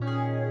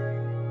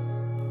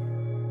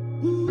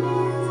Are you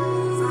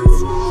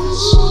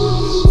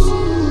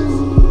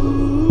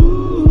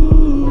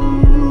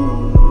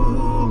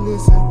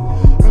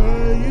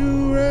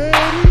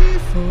ready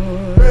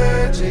for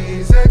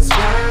Reggie's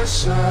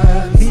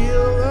Expressions? Heal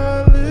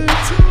a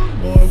little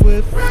more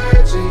with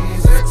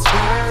Reggie's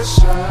Expressions.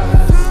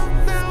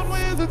 Calm down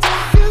where the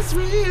talk is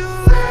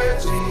real.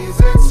 Reggie's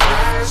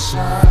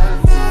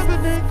Expressions. Never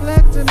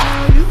neglecting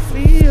how you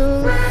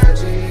feel.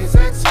 Reggie's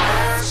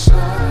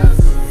Expressions.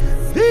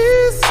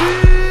 This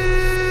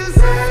is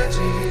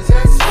Reggie's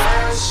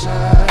Expressions.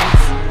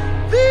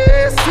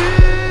 This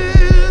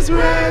is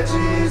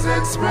Reggie's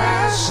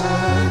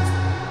Expressions.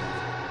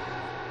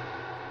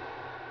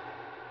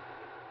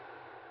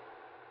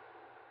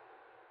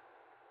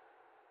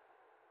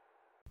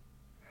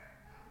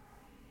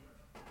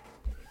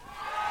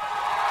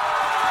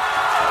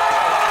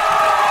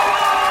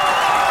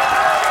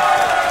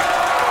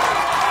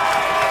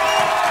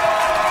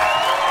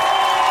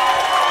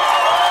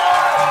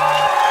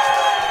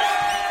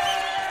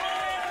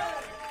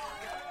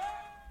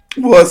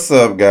 What's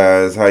up,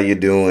 guys? How you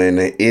doing?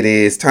 It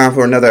is time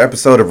for another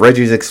episode of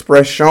Reggie's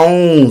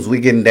Expressions. We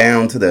getting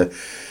down to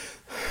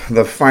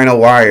the final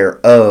wire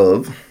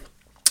of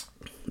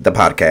the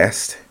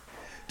podcast.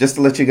 Just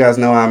to let you guys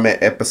know, I'm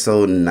at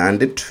episode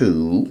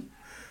 92.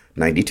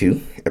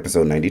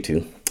 Episode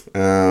 92.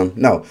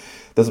 No,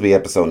 this will be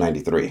episode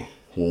 93.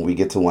 When we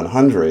get to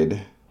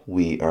 100,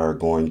 we are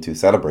going to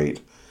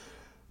celebrate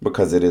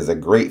because it is a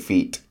great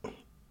feat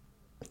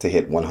to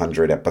hit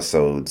 100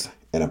 episodes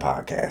in a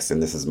podcast,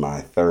 and this is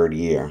my third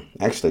year.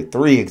 Actually,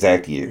 3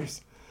 exact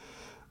years.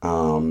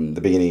 The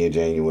beginning of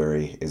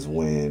January is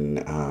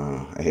when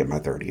I hit my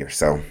third year.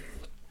 So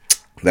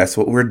that's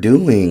what we're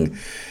doing.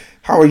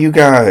 How are you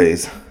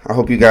guys? I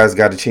hope you guys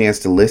got a chance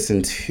to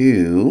listen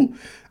to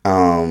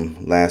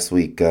last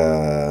week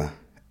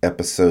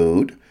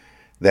episode.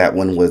 That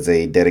one was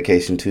a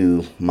dedication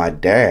to my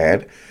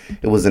dad.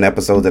 It was an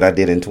episode that I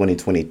did in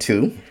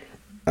 2022.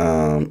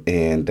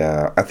 And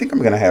I think I'm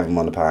going to have him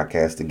on the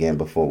podcast again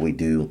before we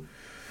do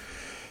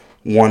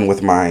one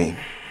with my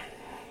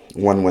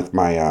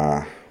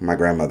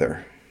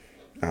grandmother.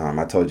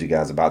 I told you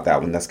guys about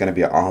that one. That's going to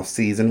be an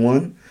off-season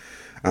one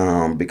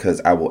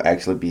because I will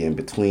actually be in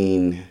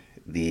between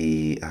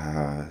the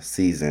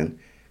season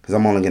because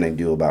I'm only going to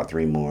do about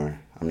 3 more.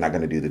 I'm not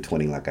going to do the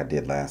 20 like I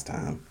did last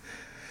time.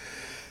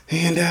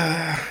 And,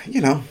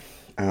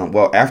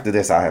 well, after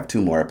this, I'll have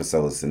 2 more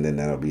episodes, and then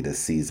that'll be the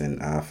season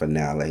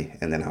finale.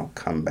 And then I'll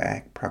come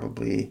back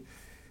probably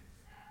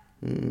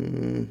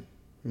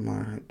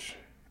March,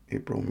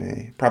 April,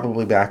 May.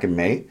 Probably back in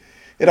May.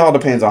 It all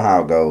depends on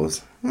how it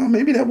goes. Well,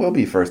 maybe that will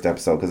be first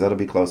episode, because that'll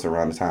be closer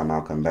around the time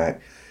I'll come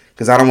back.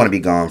 Because I don't want to be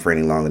gone for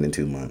any longer than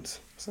 2 months.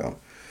 So,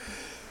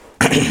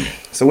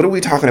 so what are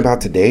we talking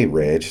about today,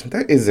 Reg?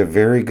 That is a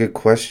very good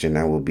question.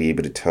 I will be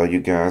able to tell you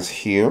guys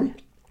here.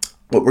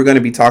 What we're going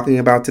to be talking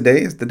about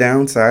today is the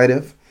downside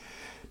of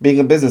being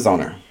a business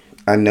owner.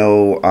 I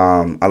know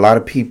a lot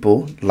of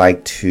people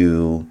like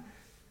to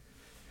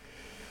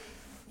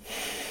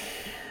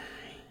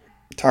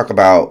talk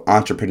about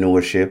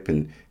entrepreneurship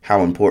and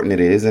how important it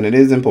is. And it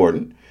is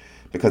important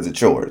because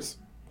it's yours.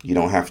 You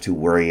don't have to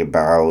worry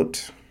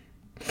about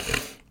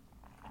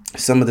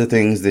some of the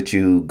things that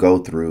you go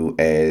through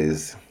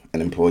as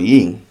an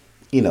employee,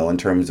 in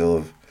terms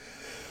of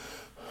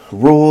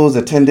rules,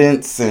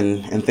 attendance,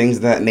 and things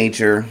of that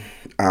nature.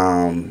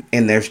 And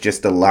there's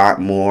just a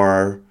lot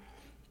more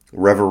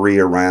revelry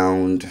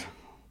around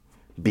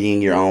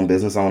being your own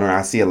business owner.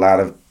 I see a lot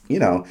of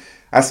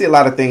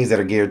things that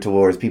are geared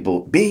towards people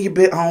being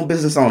your own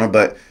business owner.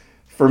 But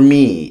for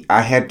me,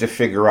 I had to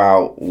figure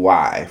out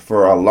why.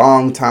 For a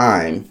long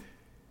time,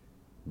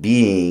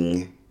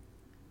 being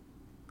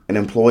an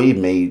employee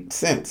made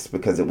sense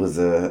because it was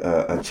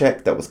a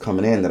check that was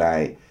coming in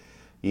that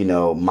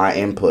my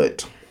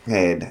input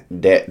had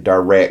that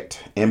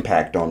direct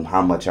impact on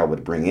how much I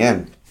would bring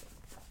in,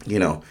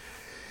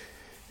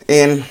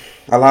 and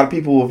a lot of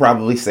people will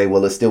probably say,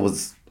 well, it still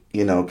was,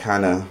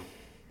 kind of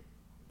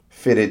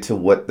fitted to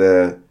what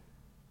the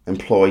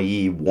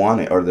employee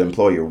wanted or the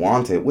employer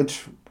wanted,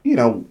 which,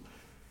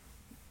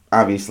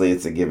 obviously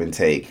it's a give and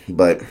take,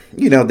 but,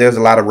 there's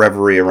a lot of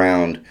revelry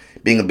around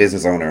being a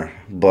business owner,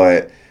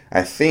 but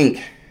I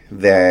think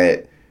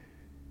that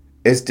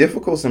it's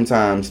difficult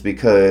sometimes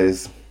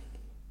because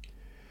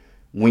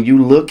when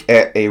you look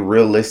at a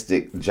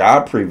realistic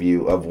job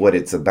preview of what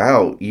it's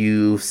about,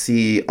 you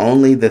see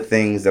only the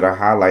things that are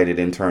highlighted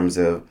in terms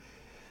of,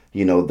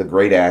 the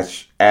great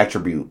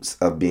attributes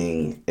of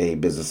being a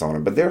business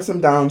owner. But there are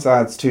some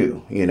downsides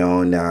too,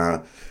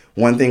 and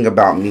one thing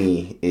about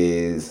me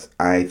is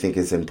I think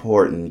it's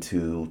important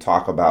to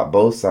talk about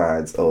both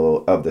sides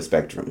of the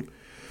spectrum.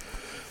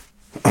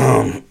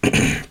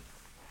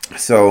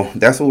 So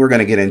that's what we're going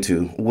to get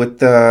into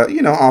with,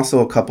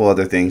 also a couple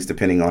other things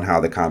depending on how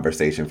the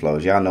conversation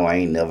flows. Y'all know I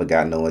ain't never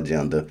got no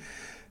agenda.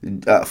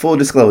 Full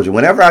disclosure,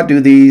 whenever I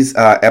do these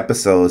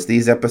episodes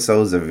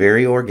are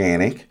very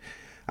organic.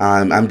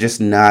 I'm just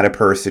not a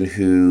person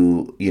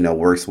who,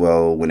 works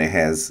well when it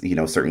has,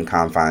 certain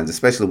confines,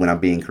 especially when I'm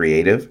being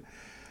creative.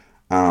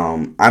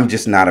 I'm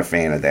just not a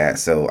fan of that.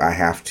 So I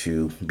have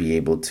to be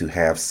able to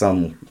have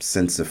some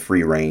sense of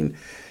free reign.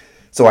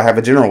 So I have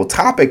a general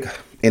topic,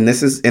 and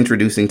this is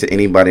introducing to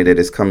anybody that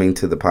is coming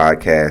to the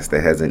podcast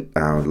that hasn't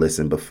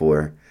listened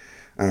before.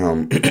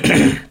 I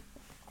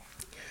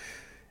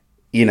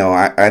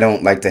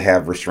don't like to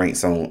have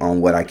restraints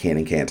on what I can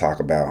and can't talk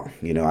about.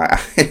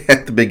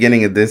 At the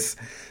beginning of this,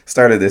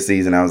 start of this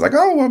season, I was like,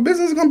 oh, well,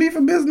 business is going to be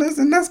for business,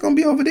 and that's going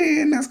to be over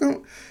there, and that's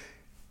going to...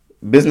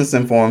 Business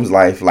informs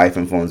life, life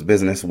informs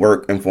business,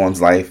 work informs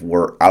life,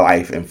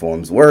 life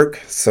informs work.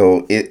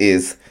 So it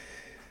is,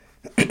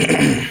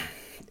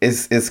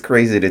 it's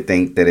crazy to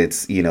think that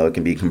it's, it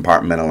can be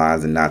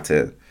compartmentalized and not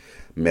to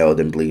meld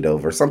and bleed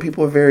over. Some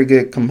people are very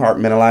good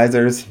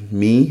compartmentalizers.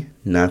 Me,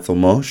 not so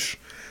much.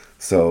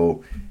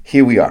 So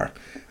here we are.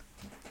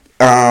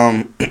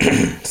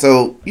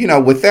 So,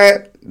 with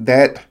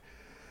that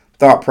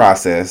thought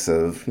process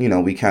of,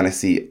 we kind of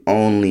see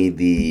only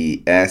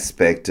the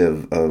aspect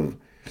of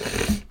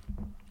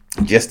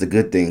just the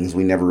good things.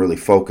 We never really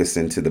focus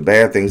into the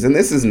bad things. And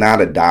this is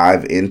not a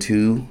dive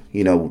into,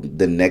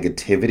 the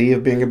negativity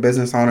of being a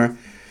business owner.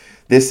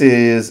 This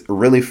is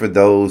really for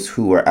those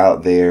who are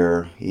out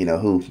there,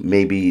 who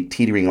may be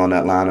teetering on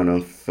that line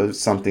of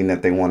something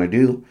that they want to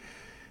do.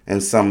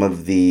 And some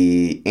of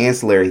the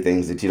ancillary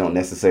things that you don't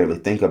necessarily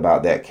think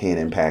about that can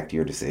impact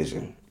your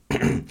decision.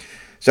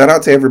 Shout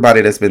out to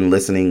everybody that's been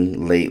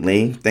listening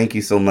lately. Thank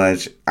you so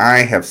much. I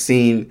have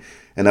seen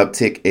an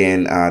uptick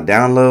in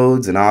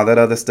downloads and all that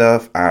other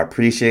stuff. I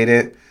appreciate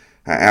it.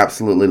 I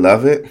absolutely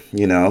love it.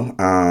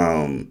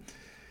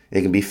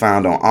 It can be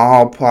found on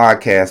all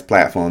podcast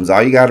platforms.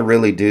 All you got to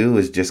really do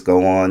is just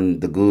go on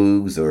the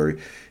Googs or,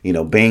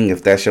 Bing,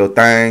 if that's your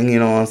thing. You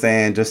know what I'm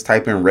saying? Just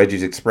type in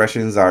Reggie's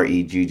Expressions,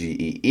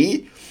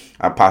 REGGEE,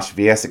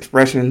 '(S)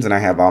 Expressions, and I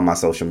have all my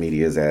social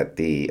medias at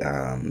the,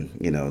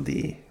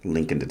 the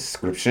link in the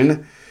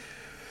description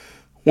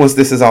once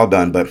this is all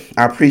done. But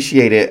I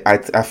appreciate it.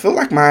 I feel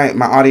like my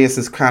audience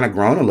has kind of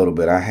grown a little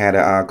bit. I had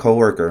a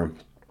coworker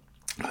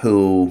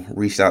who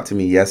reached out to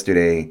me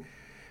yesterday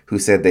who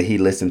said that he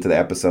listened to the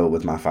episode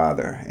with my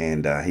father,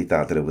 and he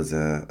thought that it was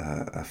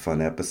a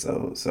fun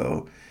episode.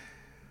 So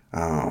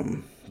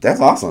that's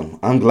awesome.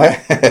 I'm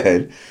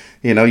glad.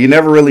 You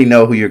never really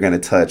know who you're going to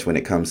touch when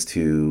it comes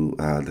to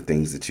the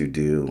things that you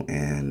do.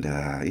 And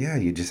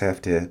you just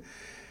have to,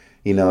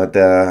 at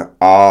the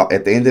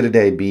end of the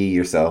day, be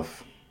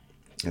yourself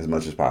as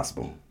much as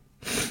possible.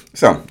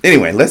 So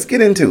anyway, let's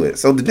get into it.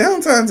 So the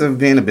downsides of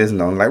being a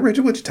business owner, like,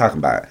 Richard, what you talking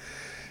about?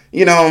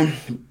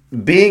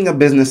 Being a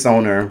business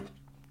owner,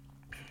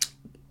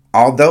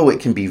 although it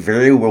can be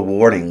very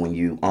rewarding when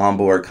you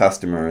onboard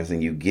customers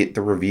and you get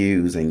the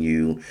reviews and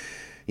you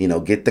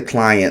get the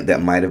client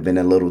that might have been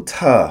a little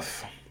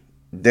tough,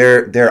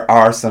 there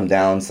are some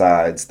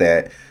downsides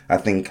that I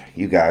think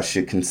you guys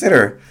should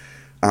consider,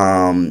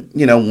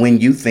 when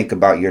you think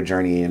about your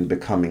journey in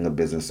becoming a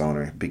business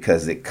owner,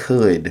 because it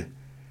could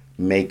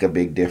make a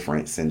big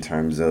difference in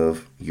terms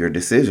of your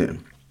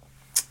decision.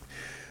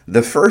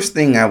 The first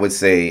thing I would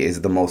say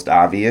is the most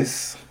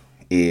obvious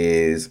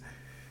is,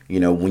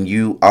 when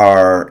you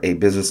are a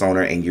business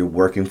owner and you're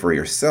working for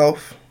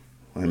yourself.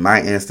 In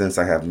my instance,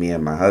 I have me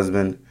and my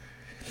husband.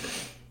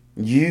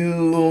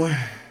 You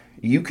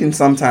can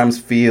sometimes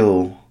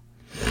feel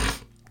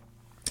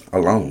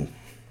alone.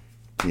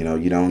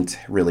 You don't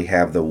really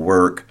have the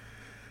work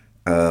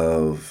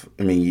of,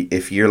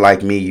 if you're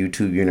like me,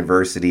 YouTube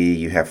University,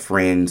 you have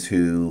friends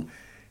who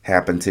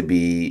happen to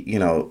be,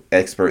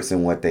 experts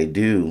in what they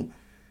do.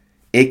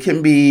 It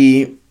can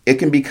be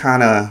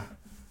kind of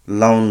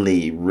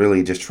lonely,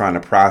 really just trying to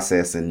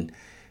process and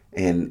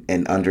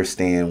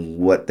understand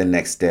what the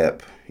next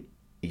step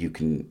you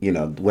can,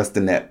 what's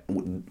the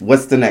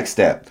next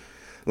step.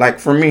 Like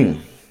for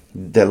me,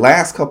 the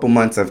last couple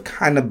months I've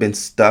kind of been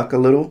stuck a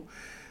little.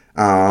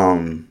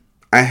 I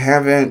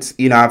haven't,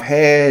 I've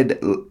had,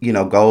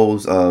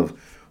 goals of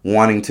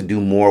wanting to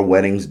do more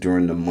weddings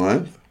during the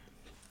month,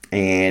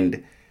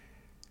 and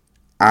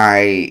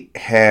I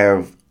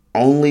have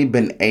only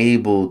been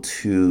able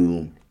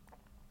to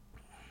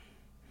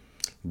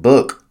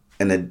book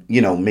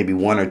maybe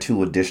one or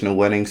two additional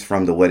weddings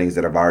from the weddings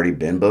that have already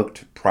been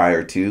booked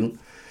prior to.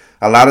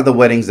 A lot of the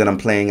weddings that I'm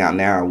playing out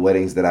now are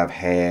weddings that I've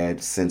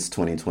had since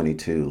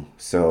 2022.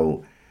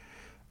 So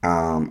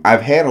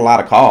I've had a lot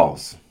of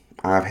calls.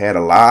 I've had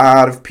a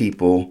lot of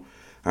people.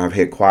 I've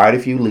had quite a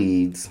few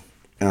leads.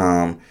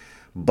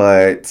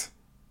 But,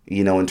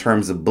 in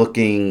terms of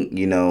booking,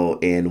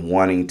 and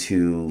wanting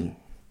to,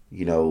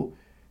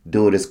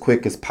 do it as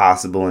quick as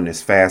possible and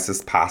as fast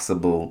as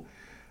possible,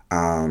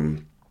 I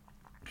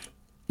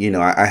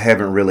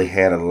haven't really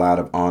had a lot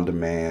of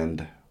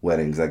on-demand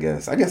weddings, I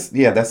guess.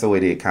 Yeah, that's the way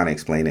to kind of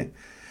explain it.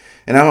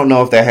 And I don't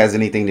know if that has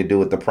anything to do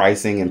with the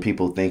pricing and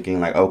people thinking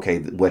like, okay,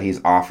 what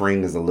he's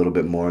offering is a little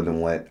bit more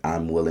than what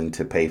I'm willing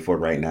to pay for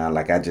right now.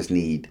 Like, I just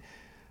need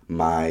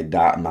my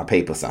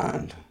paper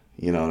signed,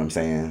 you know what I'm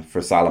saying,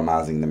 for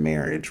solemnizing the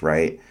marriage,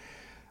 right?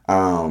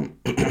 And,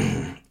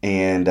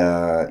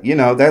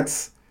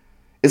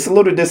 it's a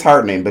little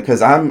disheartening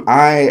because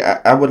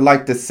I would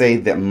like to say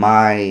that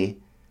my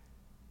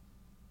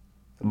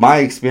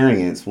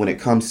experience when it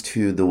comes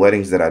to the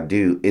weddings that I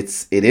do,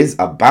 it is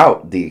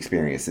about the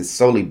experience. It's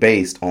solely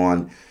based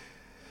on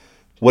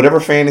whatever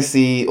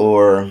fantasy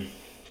or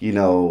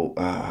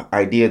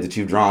idea that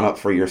you've drawn up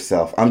for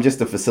yourself. I'm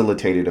just a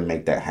facilitator to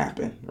make that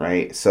happen,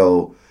 right?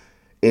 So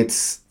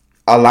it's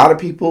a lot of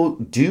people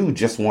do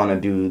just want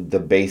to do the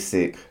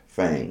basic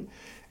thing,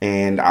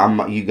 and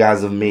you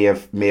guys may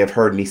have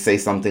heard me say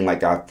something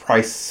like I've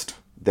priced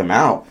them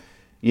out.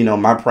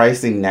 My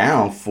pricing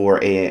now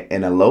for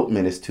an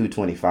elopement is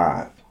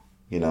 $225.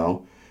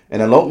 An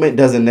elopement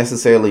doesn't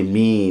necessarily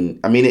mean,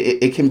 I mean,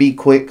 it can be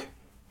quick,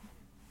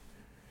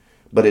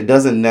 but it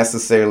doesn't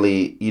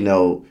necessarily,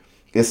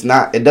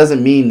 it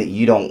doesn't mean that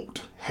you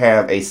don't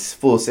have a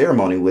full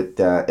ceremony with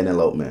an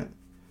elopement.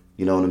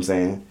 You know what I'm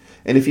saying?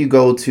 And if you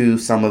go to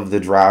some of the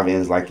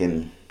drive-ins, like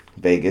in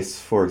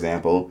Vegas, for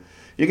example,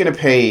 you're going to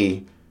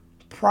pay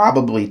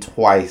probably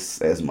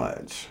twice as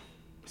much.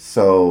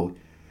 So,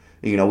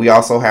 we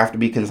also have to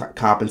be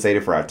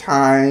compensated for our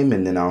time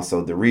and then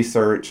also the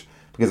research,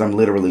 because I'm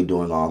literally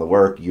doing all the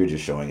work. You're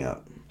just showing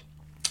up.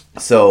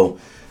 So,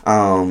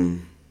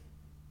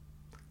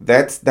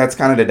 that's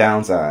kind of the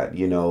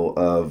downside,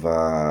 of,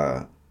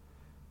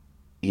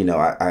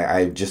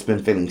 I've just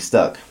been feeling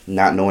stuck,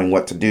 not knowing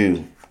what to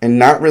do and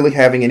not really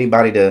having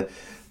anybody to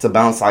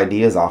bounce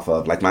ideas off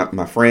of. Like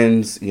my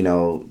friends,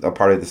 a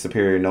part of the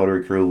Superior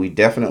Notary crew, we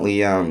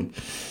definitely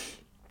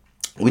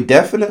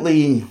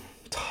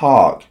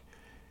talk,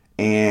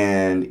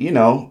 and,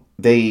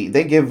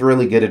 they give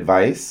really good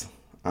advice.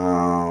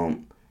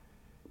 And,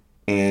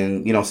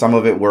 some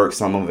of it works,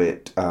 some of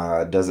it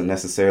doesn't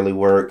necessarily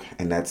work,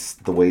 and that's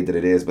the way that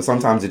it is. But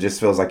sometimes it just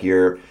feels like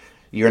you're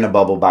in a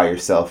bubble by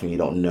yourself and you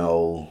don't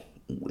know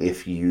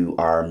if you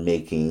are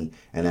making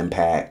an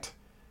impact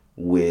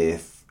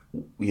with,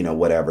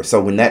 whatever.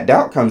 So when that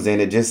doubt comes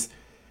in,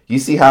 you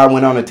see how I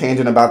went on a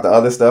tangent about the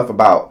other stuff,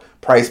 about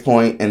price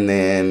point and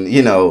then,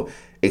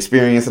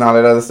 experience and all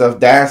that other stuff.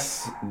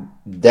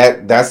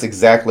 That's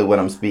exactly what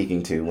I'm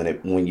speaking to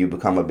when you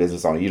become a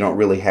business owner. You don't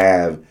really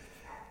have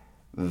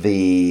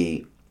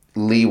the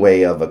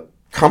leeway of a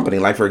company.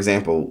 Like, for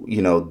example,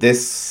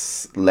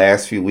 this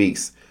last few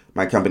weeks,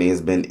 my company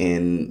has been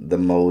in the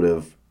mode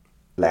of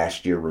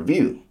last year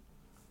review.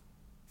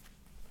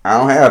 I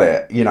don't have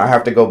that. I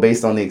have to go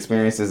based on the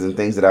experiences and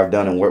things that I've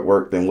done and what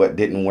worked and what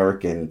didn't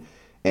work, and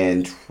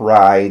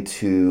try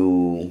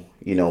to,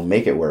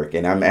 make it work.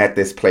 And I'm at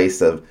this place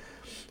of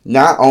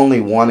not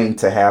only wanting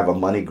to have a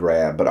money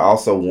grab, but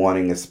also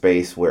wanting a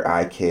space where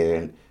I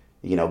can,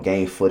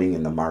 gain footing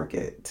in the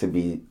market to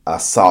be a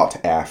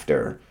sought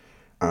after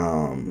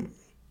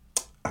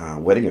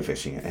wedding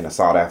officiant and a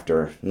sought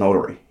after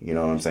notary. You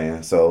know what I'm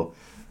saying? So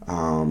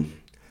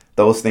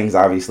those things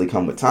obviously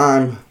come with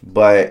time,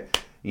 but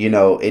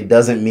it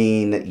doesn't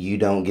mean that you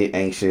don't get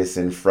anxious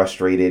and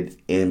frustrated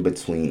in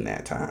between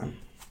that time.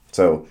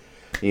 So,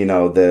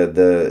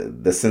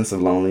 the sense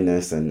of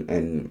loneliness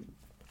and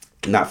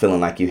not feeling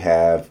like you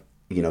have,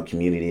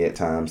 community at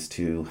times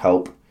to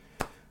help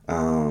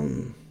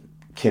can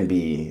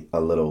be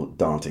a little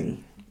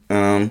daunting.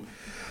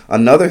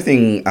 Another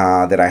thing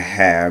that I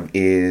have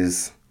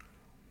is,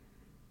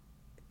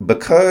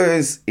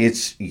 because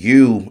it's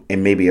you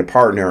and maybe a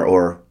partner,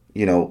 or,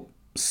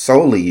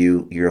 solely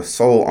you're a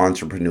sole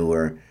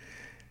entrepreneur,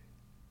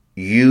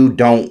 you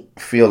don't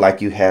feel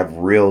like you have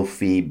real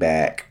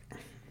feedback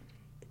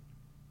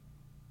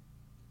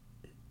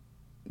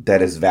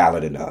that is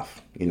valid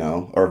enough,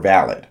 or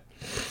valid.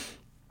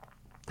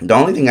 The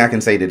only thing I can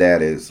say to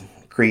that is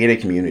create a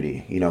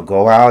community.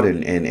 Go out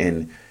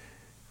and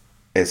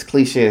as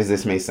cliche as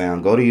this may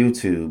sound, go to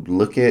YouTube,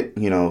 look at,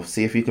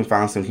 see if you can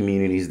find some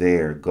communities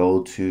there.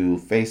 Go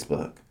to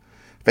Facebook.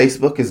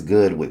 Facebook is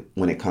good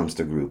when it comes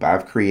to group.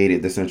 I've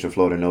created the Central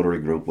Florida Notary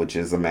Group, which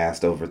has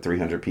amassed over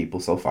 300 people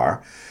so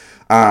far.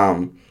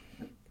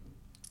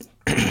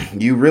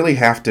 You really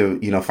have to,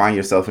 find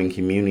yourself in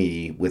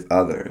community with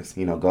others.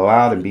 Go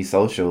out and be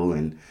social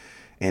and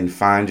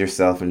find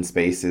yourself in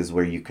spaces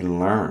where you can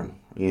learn,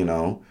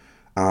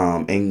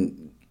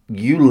 and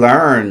you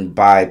learn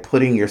by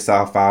putting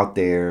yourself out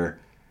there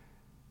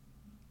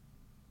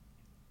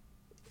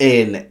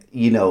and,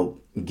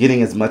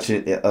 getting as much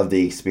of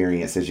the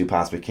experience as you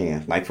possibly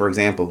can. Like, for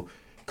example,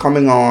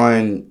 coming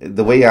on,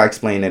 the way I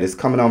explain it is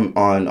coming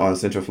on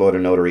Central Florida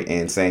Notary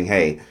and saying,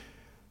 hey,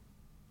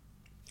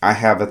 I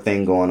have a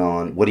thing going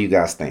on. What do you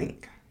guys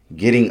think?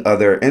 Getting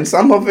and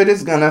some of it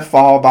is going to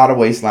fall by the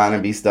waistline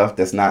and be stuff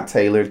that's not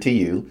tailored to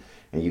you,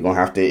 and you're going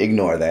to have to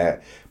ignore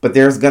that. But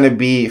there's going to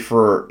be,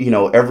 for,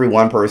 every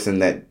one person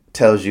that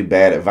tells you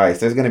bad advice,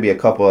 there's going to be a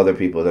couple other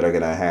people that are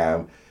going to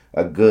have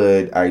a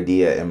good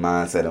idea and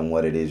mindset on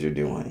what it is you're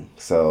doing.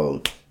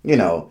 So,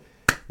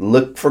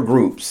 look for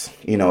groups,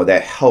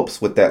 that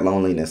helps with that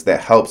loneliness, that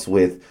helps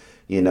with,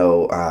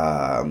 the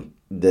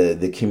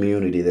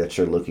community that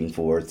you're looking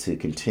for to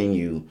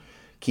continue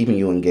keeping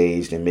you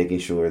engaged and making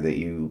sure that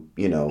you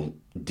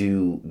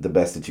do the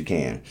best that you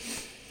can.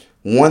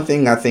 One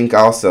thing I think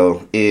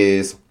also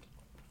is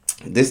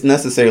this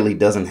necessarily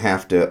doesn't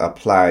have to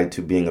apply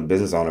to being a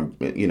business owner,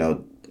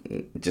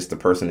 just a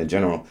person in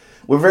general.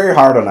 We're very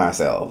hard on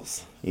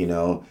ourselves, and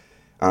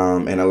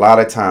a lot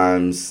of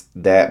times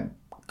that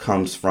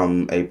comes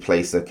from a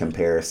place of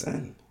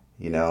comparison.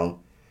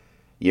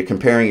 You're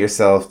comparing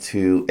yourself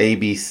to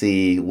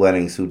ABC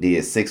Weddings, who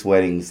did 6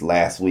 weddings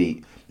last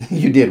week.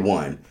 You did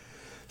 1.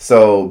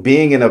 So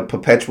being in a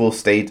perpetual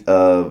state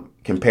of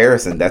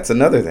comparison, that's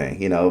another thing.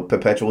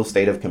 Perpetual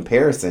state of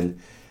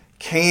comparison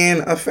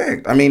can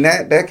affect. I mean,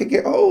 that could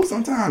get old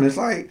sometimes. It's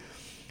like,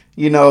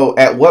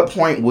 at what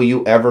point will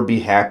you ever be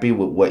happy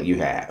with what you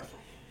have?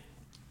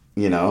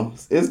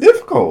 It's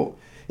difficult.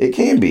 It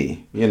can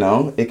be,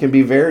 it can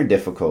be very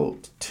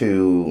difficult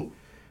to,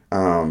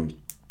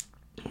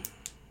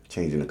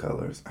 changing the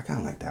colors. I kind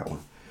of like that one.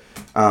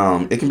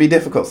 It can be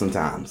difficult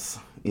sometimes,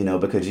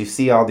 because you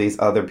see all these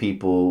other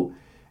people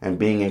and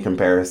being in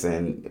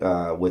comparison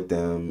with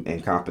them,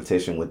 in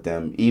competition with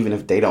them, even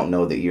if they don't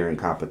know that you're in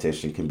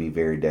competition, can be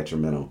very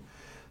detrimental.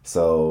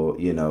 So,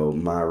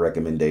 my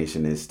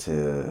recommendation is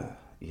to,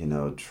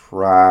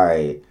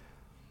 try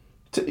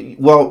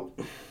to,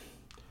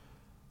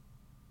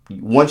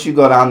 once you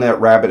go down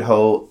that rabbit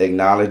hole,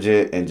 acknowledge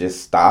it and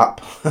just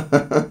stop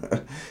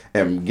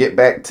and get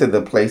back to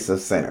the place of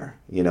center.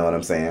 You know what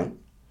I'm saying?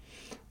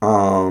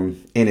 And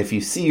if you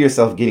see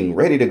yourself getting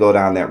ready to go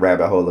down that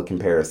rabbit hole of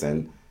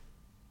comparison,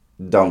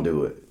 don't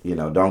do it.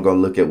 Don't go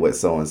look at what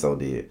so-and-so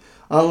did.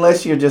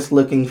 Unless you're just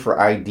looking for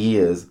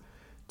ideas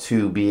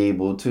to be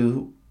able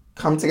to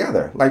come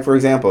together. Like, for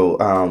example,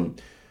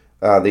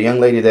 the young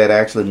lady that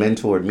actually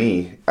mentored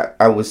me,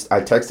 I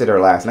texted her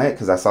last night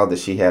because I saw that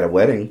she had a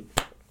wedding.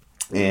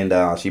 And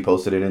she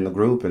posted it in the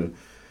group, and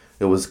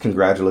it was a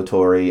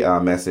congratulatory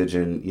message,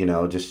 and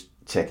just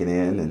checking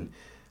in. And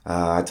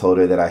I told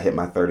her that I hit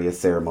my 30th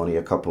ceremony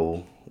a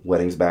couple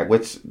weddings back,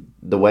 which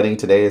the wedding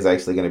today is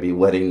actually going to be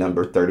wedding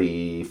number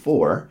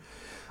 34.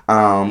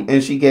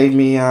 And she gave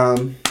me, a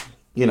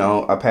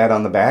pat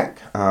on the back,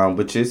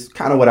 which is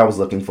kind of what I was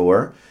looking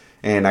for.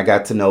 And I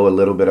got to know a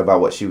little bit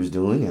about what she was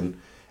doing,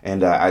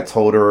 and I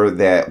told her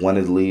that one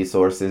of the lead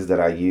sources that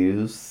I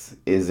use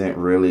isn't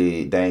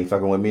really dang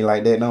fucking with me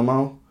like that no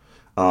more.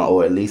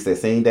 Or at least it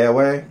seemed that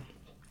way.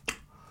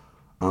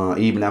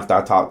 Even after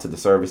I talked to the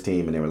service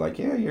team and they were like,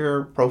 yeah,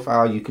 your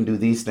profile, you can do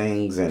these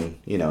things, and,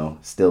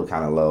 still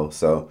kind of low.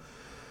 So,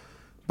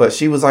 but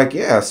she was like,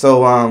 yeah,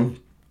 so,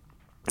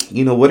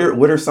 what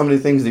are some of the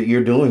things that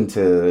you're doing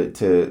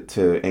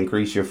to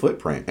increase your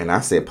footprint? And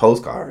I said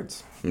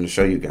postcards. I'm going to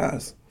show you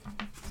guys.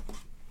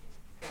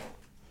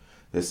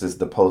 This is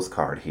the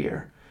postcard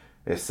here.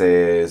 It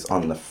says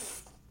on the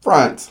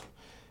front,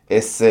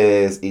 it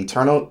says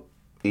Eternal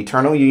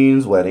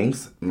Unions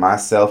Weddings,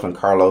 myself and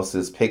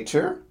Carlos's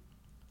picture.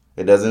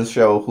 It doesn't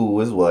show who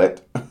is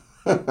what.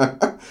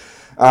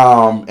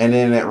 And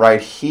then it right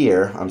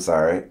here, I'm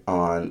sorry,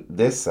 on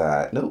this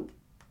side, nope.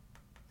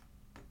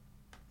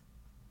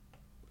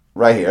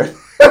 Right here.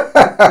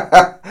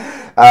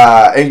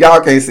 And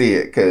y'all can't see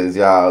it because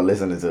y'all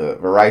listening to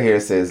it. But right here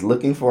it says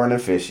looking for an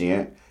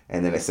officiant.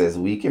 And then it says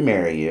we can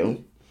marry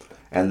you.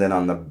 And then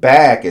on the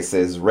back, it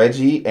says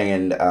Reggie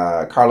and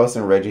Carlos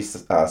and Reggie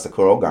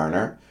Socorro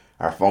Garner.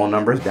 Our phone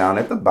number's down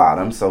at the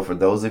bottom. So for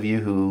those of you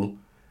who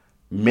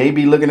may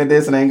be looking at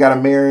this and ain't got a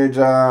marriage,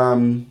 got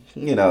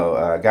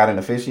an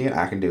officiant,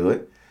 I can do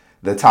it.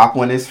 The top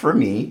one is for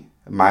me,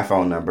 my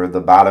phone number.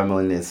 The bottom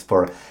one is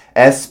for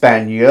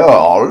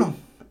Espanol.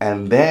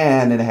 And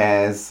then it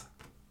has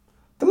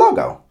the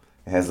logo.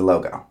 It has the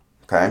logo.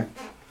 Okay.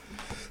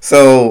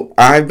 So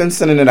I've been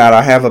sending it out.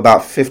 I have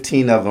about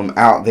 15 of them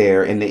out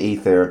there in the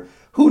ether.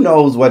 Who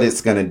knows what it's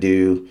going to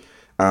do?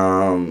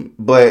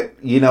 But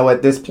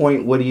at this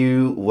point, what do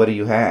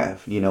you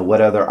have?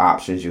 What other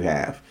options you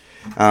have?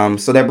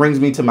 So that brings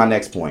me to my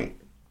next point.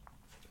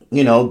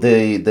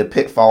 The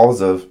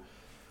pitfalls of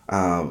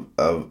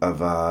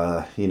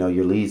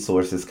your lead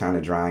sources kind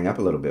of drying up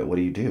a little bit. What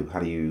do you do?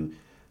 How do you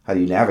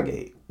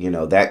navigate?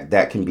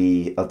 That can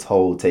be a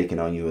toll taken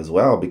on you as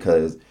well,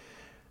 because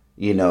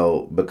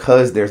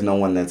there's no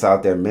one that's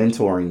out there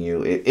mentoring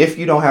you. If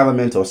you don't have a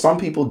mentor, some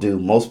people do,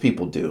 most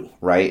people do,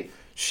 right?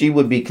 She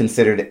would be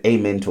considered a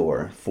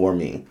mentor for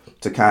me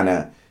to kind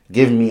of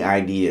give me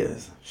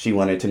ideas. She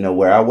wanted to know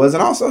where I was.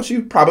 And also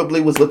she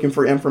probably was looking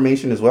for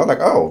information as well. Like,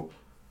 oh,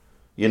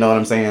 you know what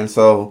I'm saying?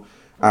 So,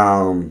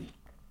 you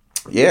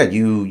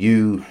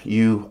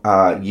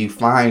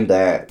find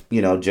that,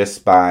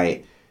 just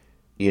by,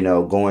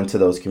 going to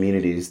those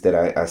communities that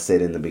I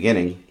said in the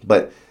beginning,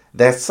 but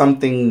that's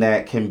something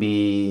that can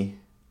be,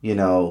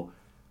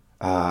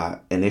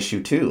 an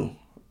issue too.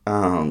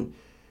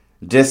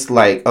 Just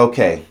like,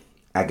 okay,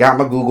 I got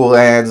my Google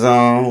ads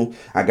on.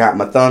 I got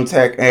my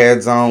Thumbtack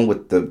ads on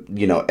with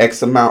the,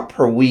 X amount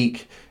per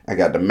week. I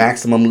got the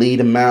maximum lead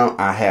amount.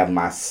 I have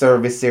my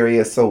service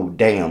area so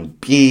damn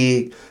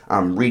big.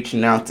 I'm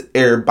reaching out to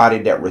everybody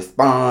that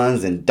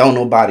responds and don't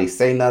nobody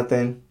say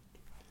nothing.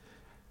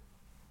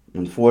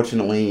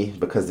 Unfortunately,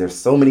 because there's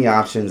so many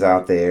options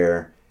out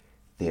there,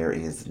 there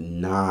is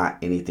not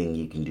anything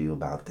you can do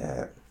about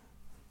that.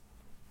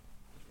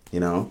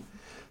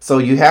 So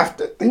you have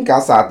to think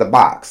outside the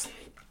box.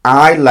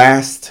 I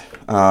last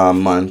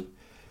month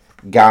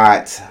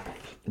got,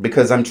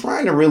 because I'm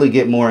trying to really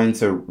get more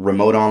into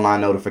remote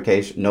online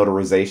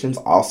notarizations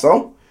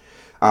also.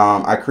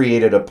 I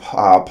created a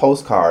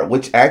postcard,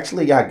 which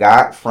actually I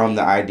got from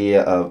the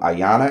idea of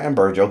Ayana and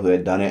Virgil, who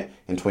had done it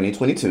in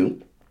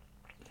 2022.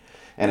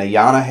 And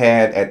Ayana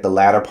had, at the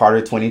latter part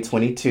of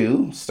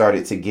 2022,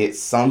 started to get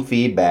some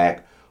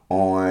feedback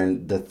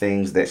on the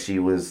things that she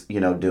was,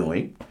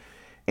 doing.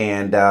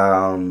 And,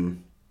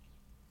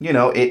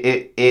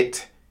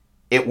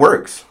 it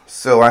works.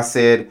 So I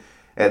said,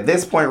 at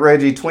this point,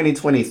 Reggie,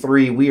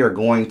 2023, we are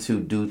going to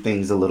do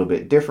things a little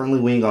bit differently.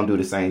 We ain't going to do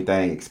the same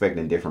thing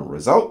expecting different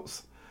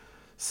results.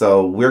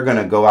 So we're going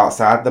to go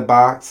outside the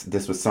box.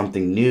 This was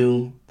something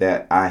new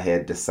that I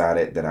had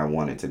decided that I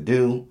wanted to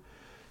do.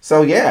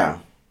 So yeah,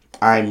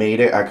 I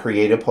made it. I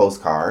created a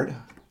postcard.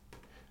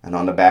 And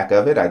on the back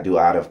of it, I do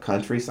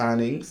out-of-country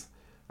signings,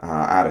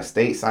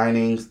 out-of-state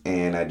signings,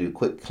 and I do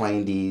quick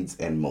claim deeds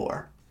and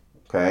more.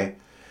 Okay?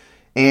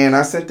 And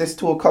I sent this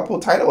to a couple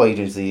title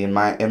agencies in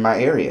my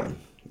area.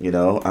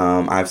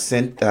 I've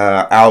sent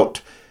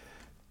out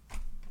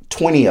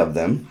 20 of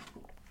them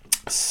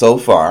so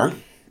far.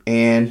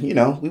 And,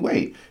 we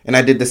wait. And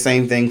I did the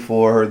same thing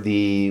for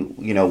the,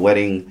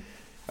 wedding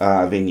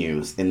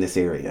venues in this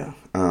area.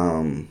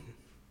 And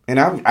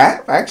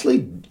I've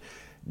actually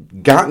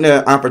gotten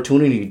an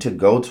opportunity to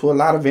go to a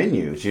lot of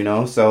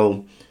venues,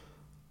 so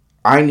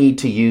I need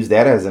to use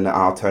that as an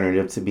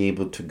alternative to be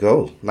able to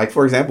go. Like,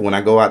 for example, when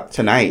I go out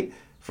tonight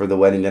for the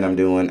wedding that I'm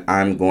doing,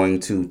 I'm going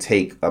to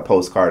take a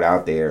postcard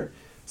out there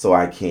so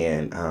I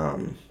can,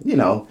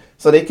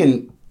 so they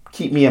can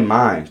keep me in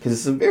mind, because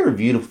it's a very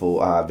beautiful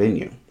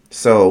venue.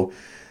 So,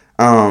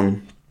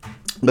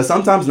 but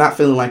sometimes not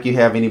feeling like you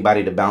have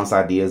anybody to bounce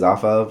ideas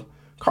off of.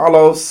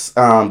 Carlos,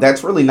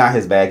 that's really not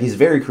his bag. He's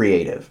very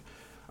creative.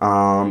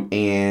 When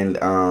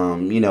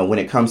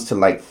it comes to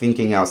like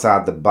thinking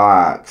outside the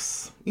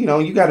box,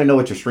 you got to know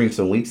what your strengths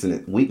and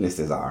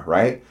weaknesses are,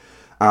 right?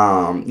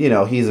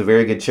 He's a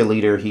very good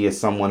cheerleader. He is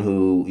someone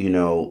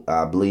who,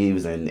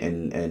 believes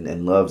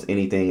and loves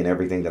anything and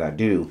everything that I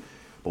do.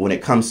 But when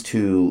it comes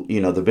to,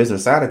 the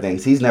business side of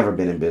things, he's never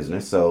been in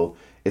business. So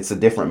it's a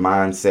different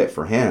mindset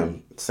for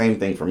him. Same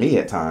thing for me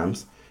at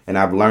times. And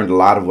I've learned a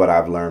lot of what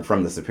I've learned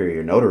from the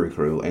Superior Notary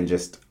Crew, and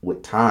just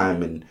with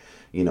time and,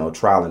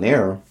 trial and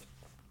error.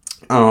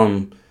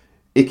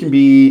 It can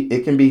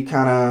be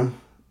kind of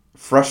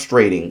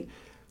frustrating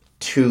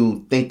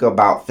to think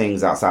about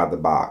things outside the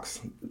box.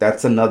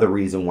 That's another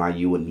reason why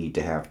you would need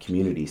to have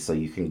community, so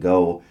you can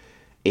go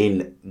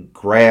and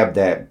grab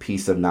that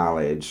piece of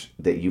knowledge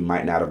that you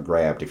might not have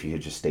grabbed if you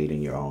had just stayed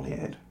in your own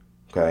head.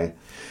 Okay.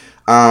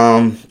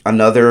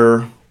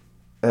 Another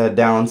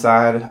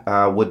downside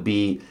would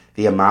be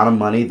the amount of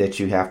money that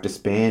you have to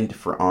spend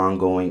for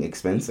ongoing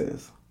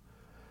expenses.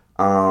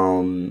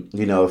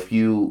 If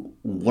you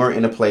weren't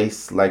in a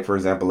place, like, for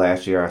example,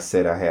 last year I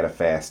said I had a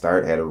fast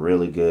start, had a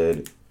really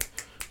good,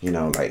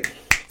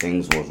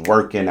 things was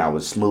working, I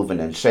was smoothing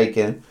and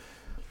shaking.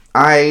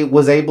 I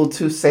was able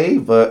to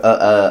save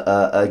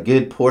a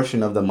good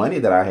portion of the money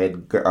that I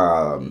had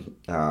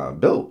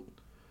built.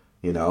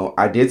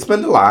 I did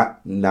spend a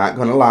lot, not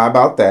going to lie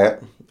about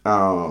that.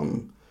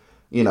 And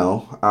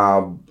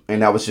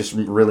that was just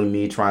really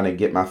me trying to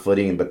get my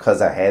footing. And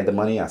because I had the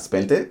money, I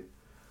spent it.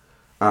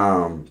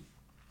 I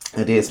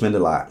did spend a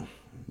lot.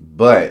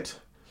 But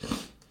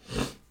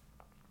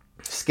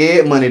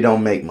scared money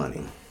don't make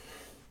money.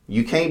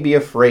 You can't be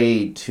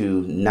afraid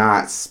to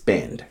not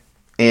spend.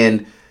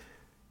 And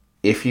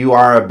if you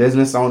are a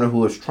business owner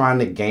who is trying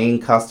to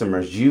gain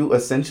customers, you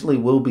essentially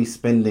will be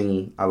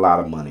spending a lot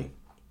of money.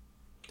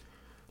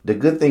 The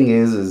good thing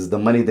is the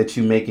money that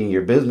you make in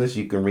your business,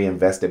 you can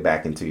reinvest it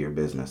back into your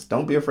business.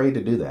 Don't be afraid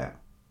to do that.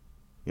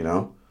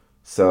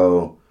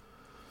 So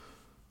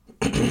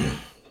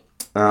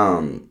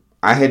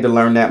I had to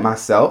learn that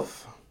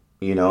myself.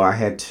 I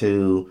had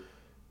to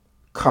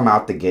come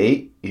out the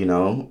gate,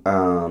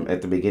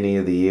 at the beginning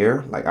of the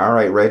year. Like, all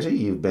right, Reggie,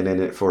 you've been in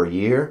it for a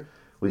year.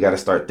 We got to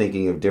start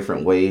thinking of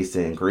different ways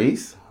to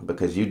increase,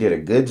 because you did a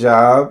good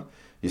job.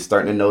 You're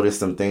starting to notice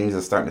some things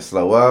are starting to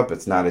slow up.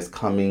 It's not as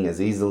coming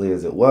as easily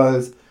as it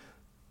was.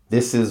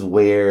 This is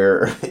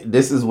where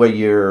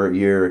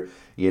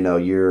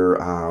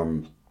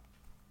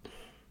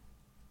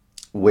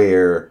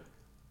where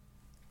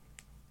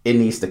it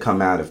needs to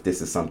come out if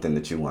this is something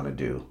that you want to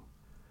do.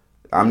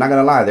 I'm not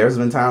going to lie. There's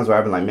been times where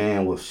I've been like,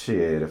 man, well,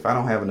 shit, if I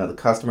don't have another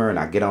customer, and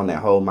I get on that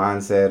whole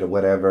mindset or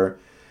whatever,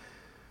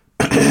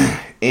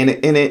 and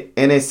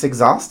it's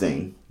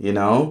exhausting,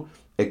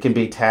 It can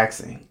be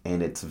taxing,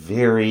 and it's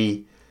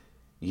very,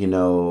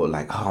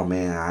 like, oh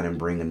man, I didn't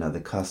bring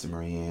another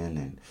customer in,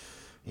 and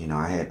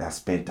I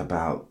spent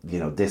about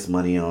this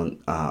money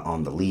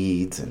on the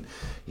leads, and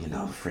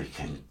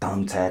freaking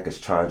Thumbtack is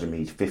charging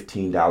me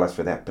 $15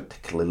 for that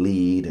particular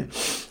lead, and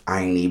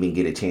I ain't even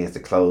get a chance to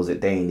close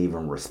it. They ain't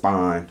even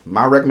respond.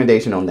 My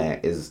recommendation on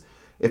that is,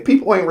 if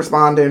people ain't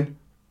responding,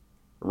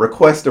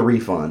 request a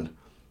refund.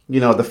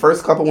 The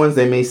first couple ones,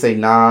 they may say,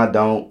 nah,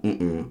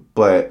 don't,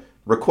 but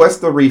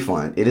request the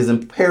refund. It is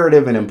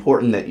imperative and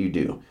important that you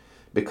do,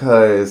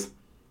 because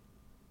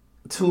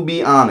to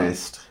be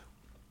honest,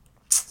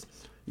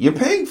 you're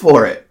paying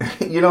for it.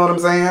 You know what I'm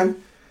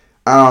saying?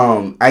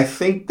 I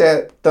think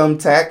that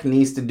Thumbtack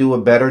needs to do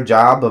a better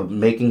job of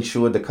making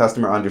sure the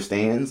customer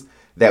understands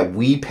that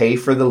we pay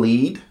for the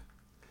lead.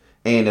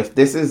 And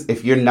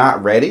if you're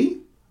not ready,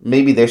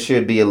 maybe there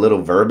should be a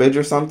little verbiage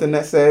or something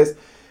that says,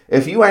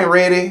 if you ain't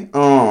ready,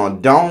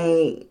 don't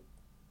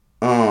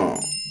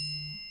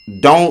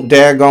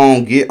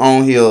daggone get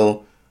on here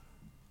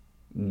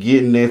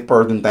getting this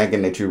person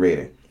thinking that you're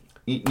ready.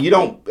 You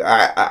don't.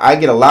 I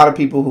get a lot of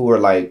people who are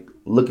like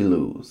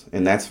looky-loos,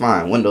 and that's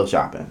fine, window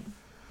shopping,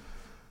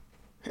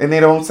 and they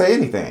don't say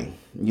anything.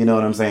 You know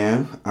what I'm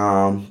saying?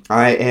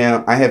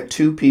 I have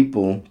two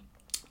people.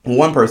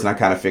 One person I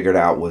kind of figured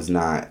out was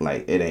not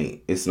like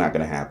it's not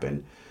gonna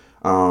happen.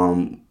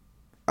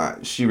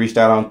 She reached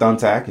out on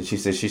Thumbtack and she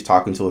said she's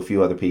talking to a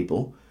few other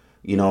people.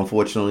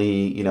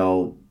 Unfortunately,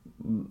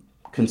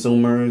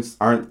 consumers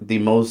aren't the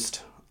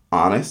most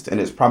honest,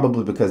 and it's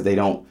probably because they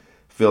don't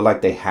feel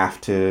like they have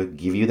to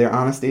give you their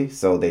honesty,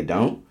 so they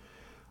don't.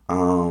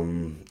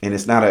 And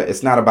it's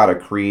not about a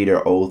creed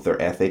or oath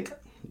or ethic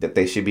that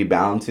they should be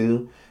bound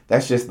to.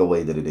 That's just the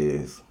way that it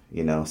is,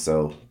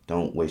 so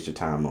don't waste your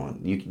time on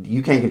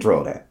you can't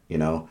control that,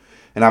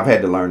 and I've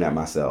had to learn that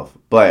myself.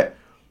 But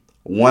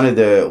one of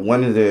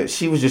the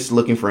she was just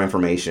looking for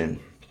information,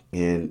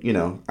 and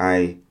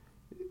I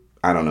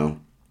don't know.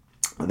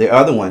 The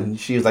other one,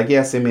 she was like,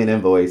 yeah, send me an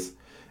invoice,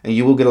 and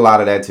you will get a lot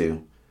of that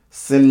too.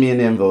 Send me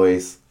an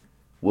invoice,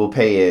 we'll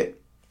pay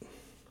it,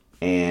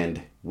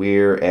 and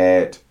we're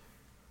at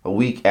a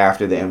week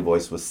after the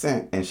invoice was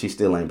sent, and she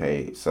still ain't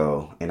paid.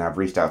 So, and I've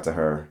reached out to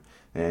her,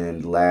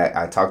 and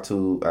I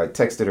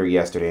texted her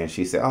yesterday, and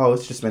she said, oh,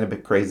 it's just been a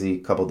bit crazy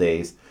couple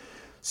days.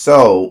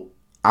 So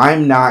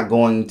I'm not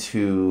going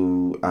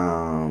to,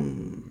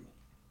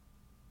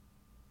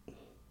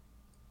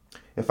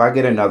 if I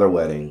get another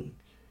wedding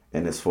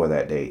and it's for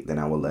that date, then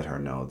I will let her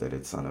know that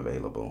it's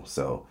unavailable.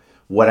 So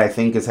what I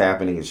think is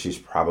happening is she's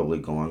probably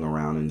going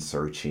around and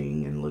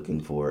searching and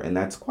looking for, and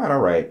that's quite all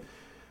right.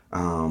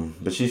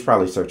 But she's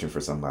probably searching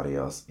for somebody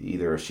else.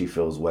 Either she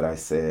feels what I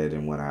said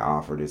and what I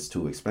offered is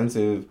too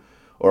expensive,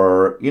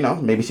 or,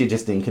 maybe she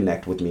just didn't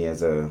connect with me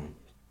as a,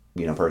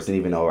 person,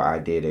 even though I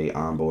did a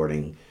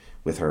onboarding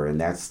with her, and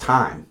that's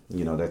time.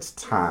 That's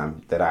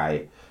time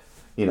that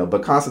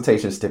but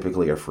consultations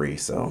typically are free,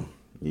 so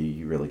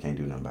you really can't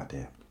do nothing about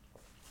that.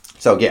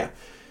 So yeah,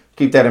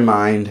 keep that in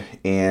mind,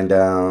 and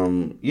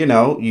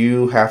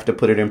you have to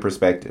put it in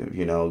perspective.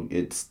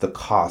 It's the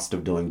cost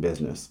of doing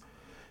business.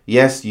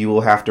 Yes, you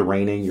will have to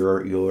rein in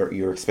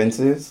your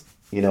expenses,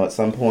 at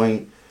some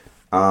point,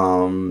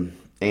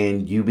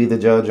 and you be the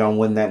judge on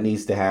when that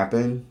needs to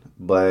happen.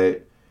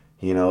 But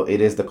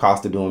it is the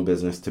cost of doing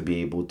business to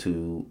be able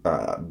to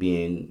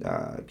be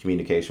in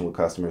communication with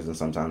customers, and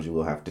sometimes you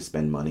will have to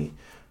spend money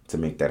to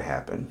make that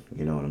happen.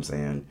 You know what I'm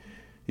saying?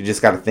 You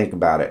just got to think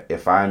about it.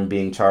 If I'm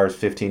being charged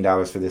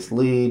 $15 for this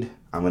lead,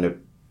 I'm going to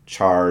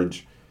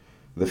charge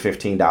the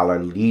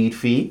 $15 lead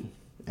fee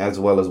as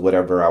well as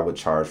whatever I would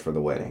charge for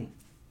the wedding.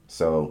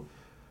 So,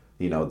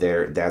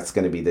 that's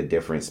going to be the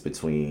difference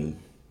between,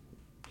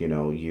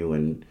 you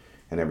and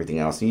everything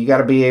else. And you got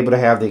to be able to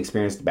have the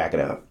experience to back it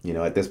up.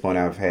 At this point,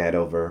 I've had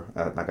over,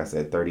 like I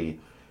said,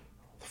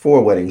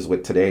 34 weddings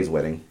with today's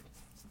wedding.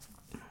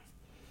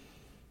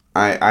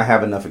 I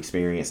have enough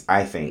experience,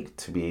 I think,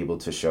 to be able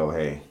to show,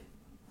 hey,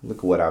 look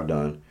at what I've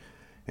done.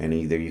 And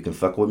either you can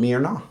fuck with me or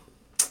not.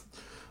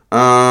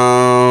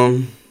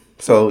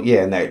 So,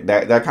 yeah, and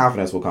that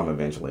confidence will come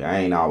eventually. I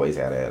ain't always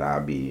had that.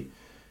 I'll be...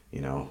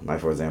 like,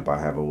 for example, I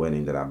have a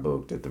wedding that I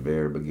booked at the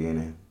very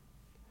beginning.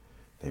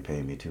 They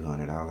paid me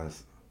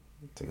 $200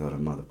 to go to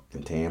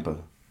motherfucking Tampa.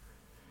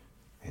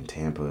 And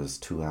Tampa is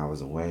 2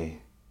 hours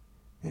away.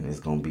 And it's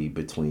going to be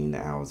between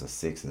the hours of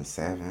 6 and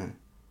 7.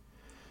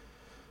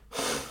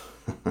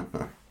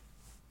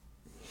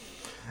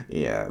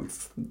 Yeah,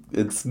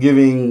 it's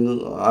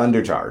giving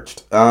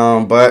undercharged.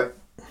 But,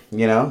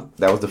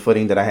 that was the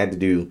footing that I had to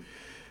do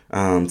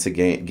to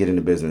get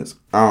into business.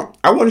 I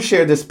want to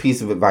share this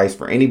piece of advice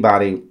for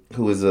anybody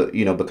who is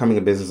becoming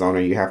a business owner.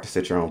 You have to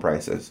set your own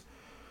prices.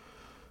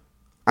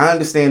 I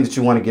understand that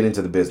you want to get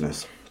into the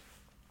business,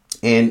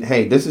 and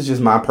hey, this is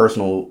just my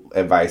personal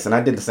advice. And I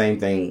did the same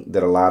thing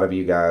that a lot of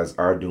you guys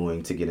are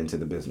doing to get into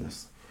the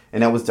business,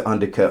 and that was to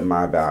undercut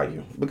my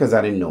value because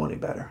I didn't know any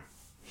better.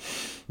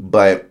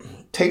 But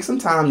take some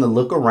time to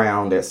look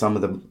around at some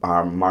of the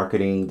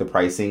marketing, the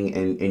pricing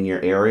in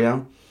your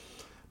area.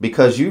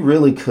 Because you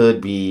really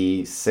could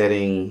be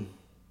setting,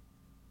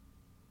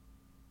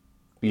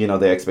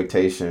 the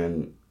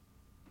expectation,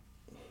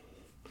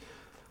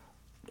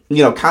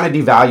 kind of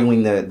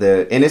devaluing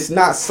and it's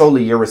not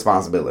solely your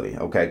responsibility,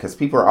 okay? Because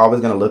people are always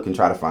going to look and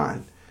try to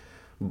find.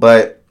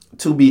 But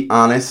to be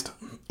honest,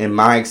 in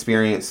my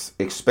experience,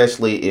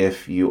 especially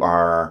if you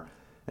are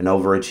an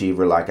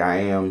overachiever like I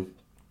am,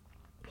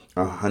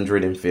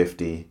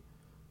 $150,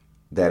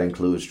 that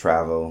includes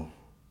travel,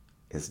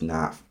 is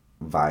not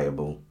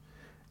viable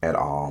at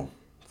all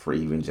for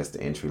even just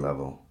the entry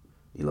level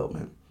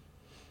elopement.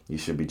 You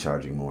should be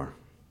charging more,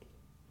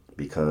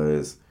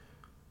 because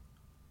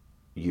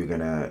you're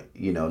gonna,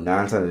 9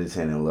 out of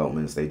 10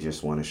 elopements, they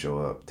just want to show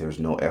up. There's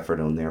no effort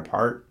on their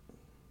part.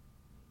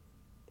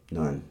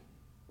 None.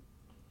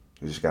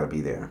 You just got to be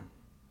there.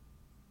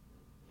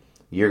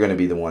 You're going to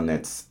be the one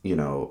that's,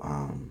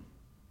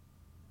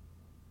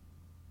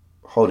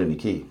 holding the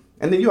key.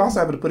 And then you also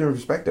have to put it in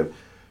perspective.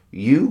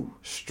 You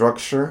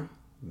structure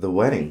the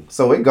wedding.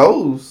 So it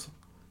goes.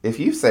 If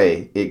you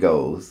say it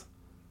goes,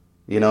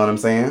 you know what I'm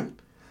saying?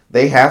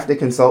 They have to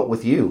consult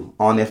with you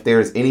on if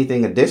there's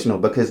anything additional,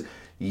 because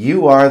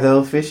you are the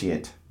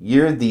officiant.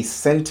 You're the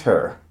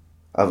center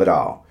of it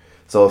all.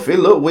 So if it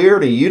look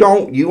weird and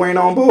you ain't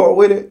on board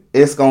with it,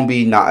 it's gonna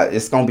be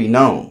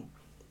known.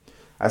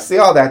 I say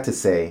all that to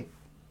say,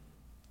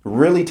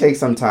 really take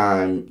some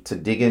time to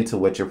dig into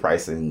what your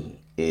pricing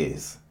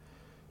is,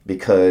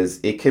 because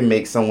it can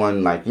make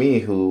someone like me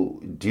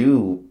who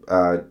do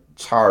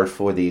charge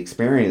for the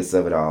experience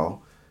of it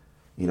all,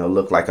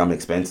 look like I'm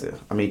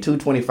expensive. I mean,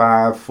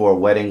 $225 for a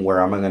wedding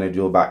where I'm gonna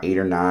do about 8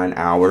 or 9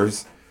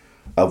 hours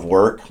of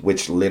work,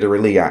 which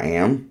literally I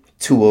am.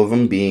 2 of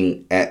them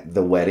being at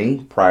the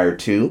wedding prior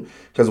to,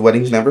 because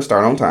weddings never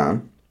start on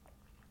time.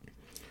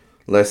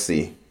 Let's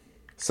see.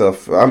 So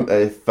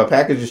if a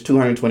package is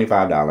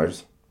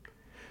 $225,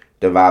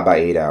 divide by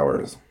 8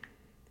 hours,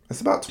 that's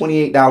about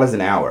 $28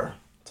 an hour.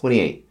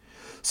 28.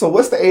 So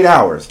what's the 8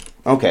 hours?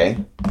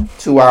 Okay,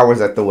 2 hours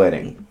at the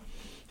wedding.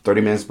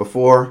 30 minutes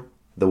before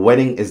the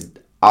wedding is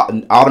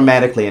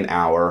automatically an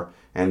hour,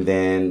 and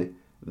then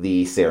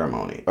the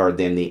ceremony, or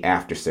then the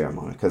after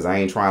ceremony, because I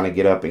ain't trying to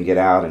get up and get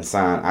out and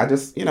sign. I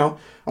just, I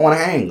want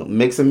to hang,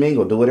 mix and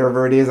mingle, do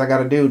whatever it is I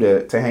got to do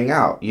to hang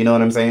out. You know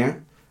what I'm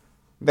saying?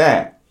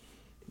 That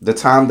the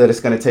time that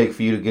it's going to take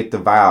for you to get the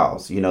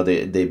vows,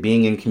 the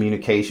being in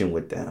communication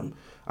with them,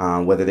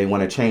 whether they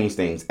want to change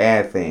things,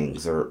 add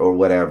things, or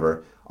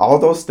whatever. All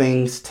those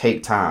things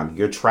take time.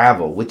 Your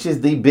travel, which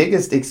is the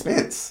biggest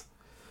expense,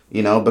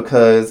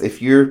 because if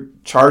you're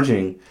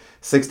charging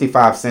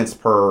 65 cents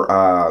per,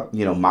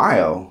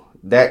 mile,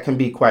 that can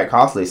be quite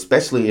costly,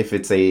 especially if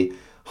it's a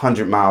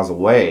 100 miles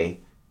away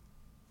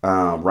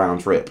round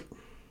trip.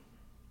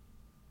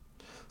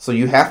 So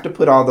you have to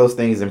put all those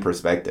things in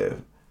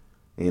perspective.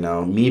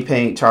 Me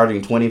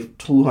charging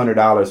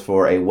 $200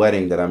 for a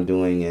wedding that I'm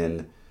doing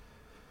in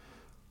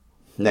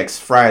next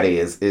Friday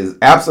is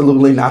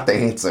absolutely not the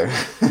answer.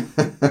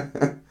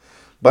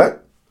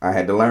 But I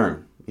had to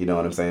learn. You know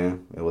what I'm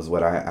saying? It was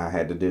what I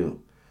had to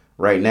do.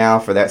 Right now,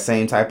 for that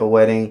same type of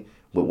wedding,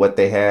 with what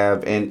they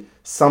have, and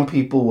some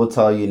people will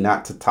tell you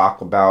not to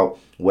talk about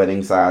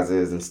wedding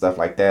sizes and stuff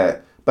like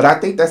that, but I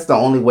think that's the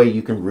only way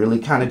you can really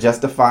kind of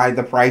justify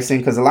the pricing,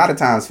 because a lot of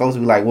times folks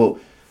will be like, well,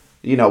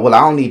 I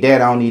don't need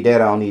that, I don't need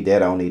that, I don't need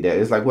that, I don't need that.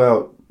 It's like,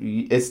 well,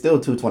 it's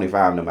still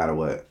 $225 no matter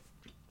what.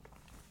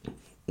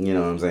 You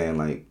know what I'm saying?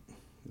 Like,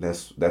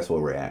 that's where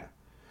we're at.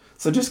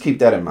 So just keep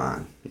that in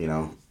mind,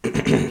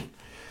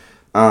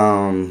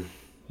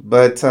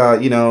 But,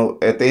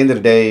 at the end of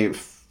the day,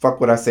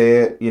 fuck what I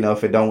said.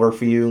 If it don't work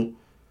for you,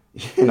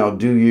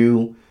 do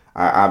you.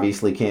 I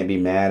obviously can't be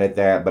mad at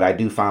that, but I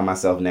do find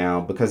myself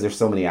now, because there's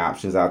so many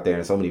options out there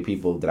and so many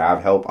people that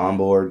I've helped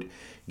onboard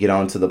get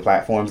onto the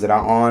platforms that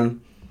I'm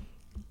on.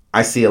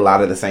 I see a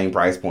lot of the same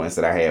price points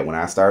that I had when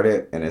I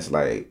started, and it's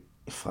like,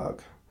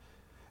 fuck.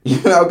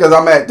 Because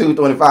I'm at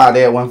 $225,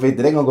 they're at $150.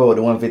 They're going to go with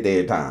the $150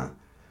 every time.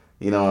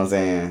 You know what I'm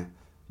saying?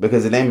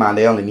 Because in their mind,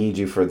 they only need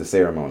you for the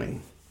ceremony.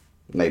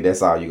 Like,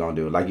 that's all you're going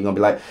to do. Like, you're going to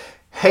be like,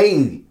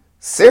 hey,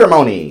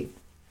 ceremony.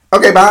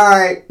 Okay,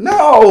 bye.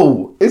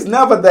 No, it's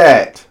never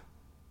that.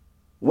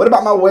 What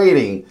about my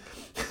waiting?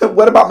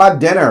 What about my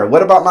dinner?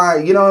 What about my,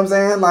 you know what I'm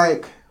saying?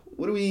 Like,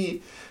 what do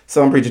we...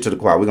 So I'm preaching to the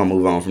choir. We're going to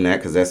move on from that,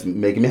 because that's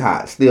making me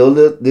hot. I'm still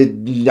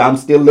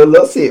a little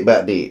upset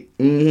about that.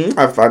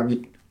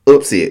 I'm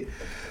upset.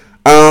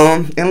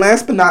 And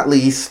last but not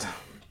least,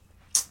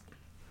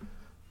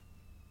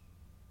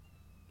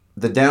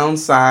 the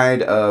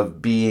downside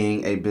of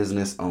being a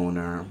business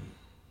owner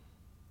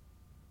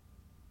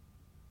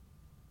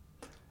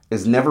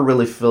is never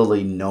really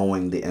fully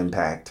knowing the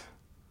impact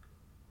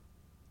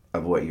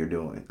of what you're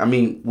doing. I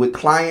mean, with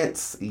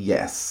clients,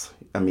 yes.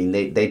 I mean,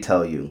 they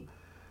tell you.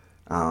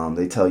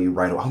 They tell you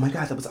right away, oh my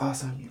God, that was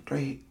awesome. You're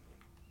great.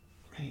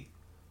 Great.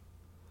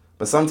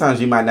 But sometimes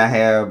you might not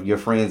have your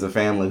friends or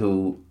family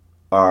who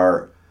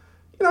are,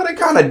 they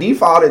kind of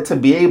defaulted to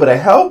be able to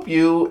help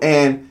you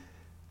and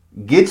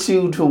get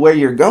you to where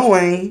you're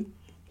going.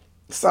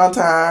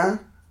 Sometimes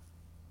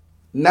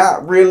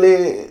not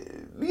really,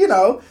 they ain't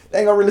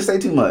gonna really say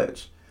too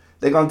much.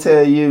 They're gonna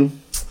tell you,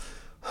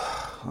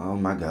 oh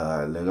my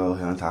God, there go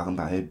him talking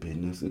about his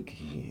business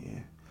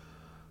again.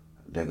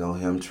 There go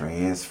him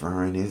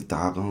transferring his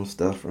doggone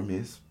stuff from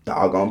his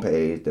doggone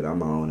page that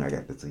I'm on. I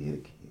got to see it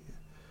again.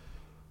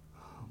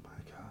 Oh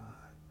my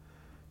God.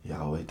 You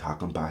always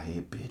talking about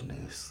his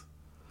business.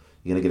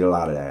 You're going to get a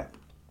lot of that.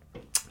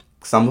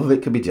 Some of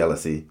it could be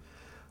jealousy.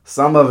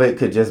 Some of it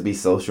could just be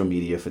social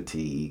media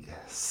fatigue.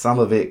 Some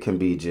of it can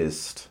be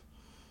just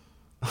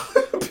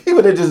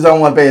people that just don't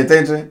want to pay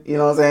attention. You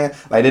know what I'm saying?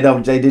 Like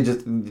they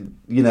just,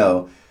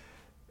 no,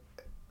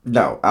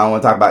 I don't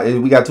want to talk about it.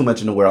 We got too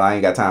much in the world. I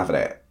ain't got time for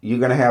that. You're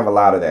going to have a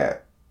lot of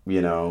that,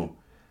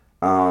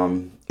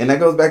 and that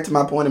goes back to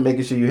my point of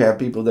making sure you have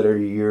people that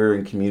you're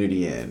in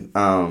community in.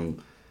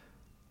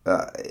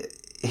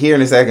 Here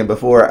in a second,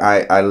 before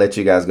I let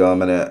you guys go, I'm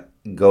going to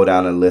go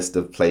down a list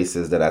of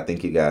places that I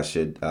think you guys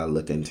should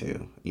look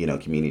into,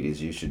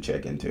 communities you should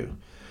check into,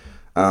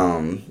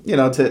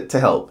 to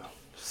help.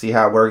 See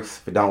how it works.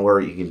 If it don't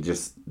work, you can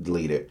just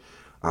delete it,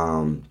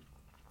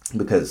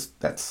 because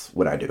that's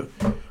what I do.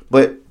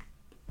 But,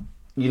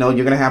 you're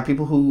going to have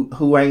people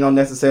who ain't going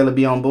to necessarily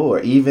be on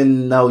board.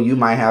 Even though you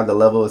might have the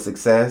level of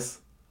success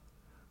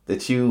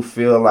that you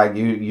feel like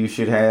you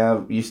should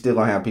have, you still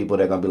going to have people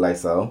that are going to be like,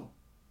 so,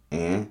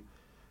 and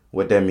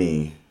what that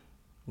mean?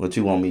 What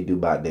you want me to do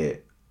about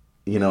that?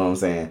 You know what I'm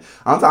saying?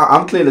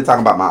 I'm clearly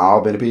talking about my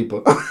Albany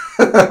people.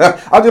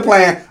 I'm just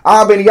playing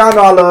Albany. Y'all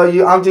know I love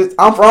you.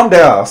 I'm from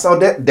there, so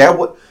that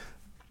would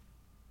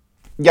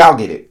y'all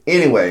get it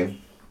anyway.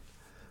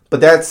 But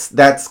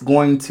that's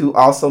going to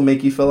also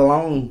make you feel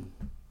alone,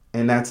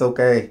 and that's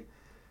okay.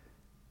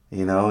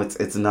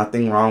 It's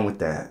nothing wrong with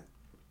that.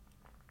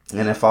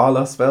 And if all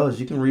else fails,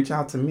 you can reach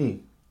out to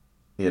me.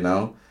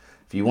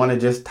 If you want to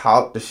just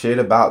talk the shit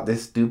about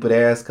this stupid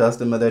ass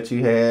customer that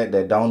you had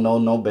that don't know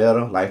no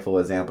better, like for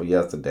example,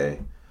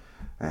 yesterday,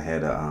 I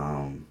had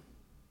I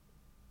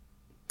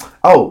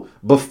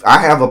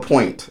have a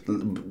point.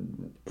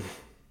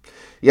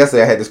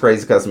 Yesterday I had this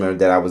crazy customer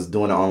that I was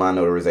doing an online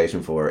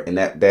notarization for, and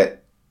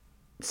that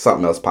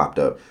something else popped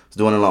up. I was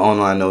doing an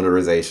online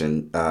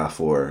notarization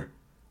for,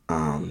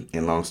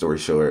 and long story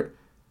short,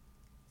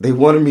 they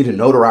wanted me to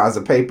notarize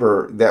a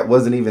paper that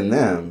wasn't even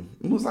them.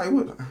 It was like,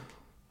 what?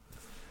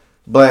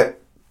 But,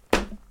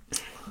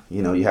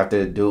 you have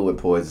to do it with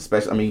poise,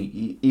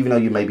 especially, even though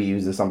you may be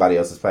using somebody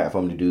else's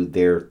platform to do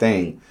their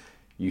thing,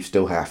 you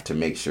still have to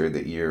make sure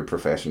that you're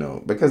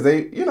professional, because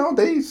they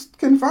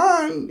can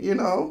find,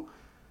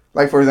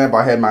 like, for example,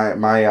 I had my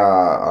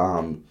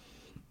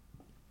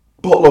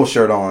polo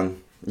shirt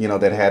on,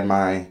 that had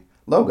my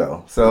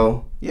logo.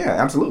 So, yeah,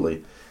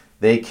 absolutely.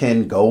 They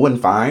can go and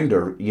find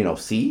or,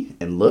 see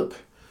and look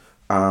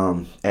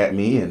at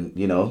me, and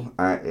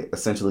I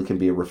essentially can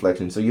be a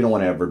reflection, so you don't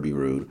want to ever be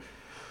rude.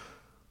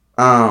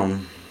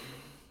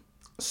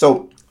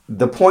 So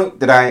the point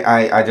that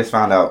I just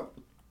found out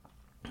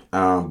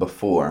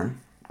before,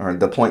 or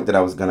the point that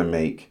I was gonna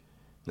make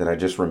that I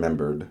just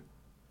remembered,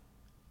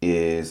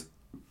 is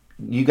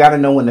you got to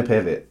know when to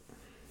pivot.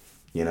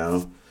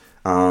 Shout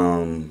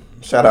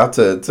out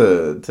to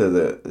the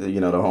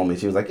the homie.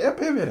 She was like, yeah,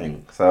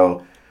 pivoting.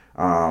 So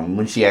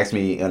when she asked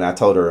me and I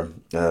told her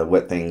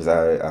what things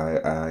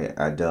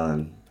I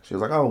done, she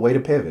was like, oh, way to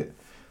pivot.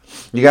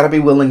 You got to be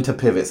willing to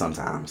pivot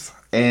sometimes.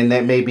 And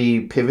that may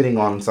be pivoting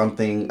on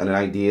something, an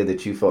idea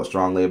that you felt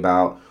strongly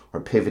about, or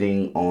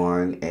pivoting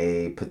on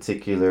a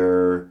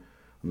particular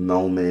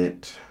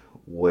moment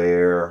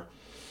where,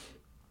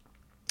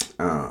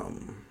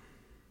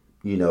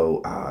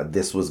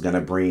 this was going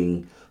to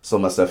bring so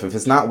much stuff. If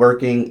it's not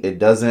working, it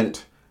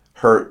doesn't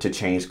hurt to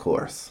change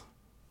course,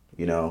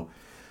 and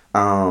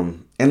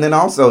then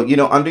also,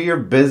 under your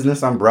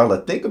business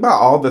umbrella, think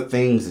about all the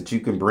things that you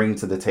can bring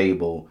to the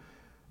table,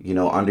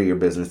 under your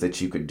business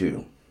that you could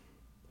do.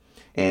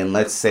 And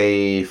let's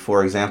say,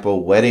 for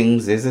example,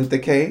 weddings isn't the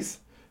case.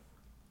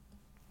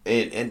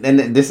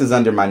 And this is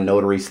under my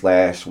notary /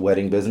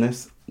 wedding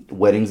business.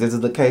 Weddings isn't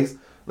the case.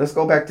 Let's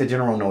go back to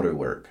general notary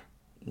work.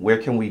 Where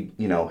can we,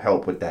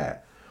 help with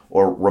that?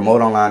 Or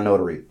remote online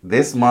notary.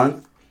 This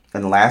month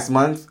and last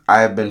month,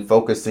 I have been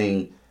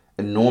focusing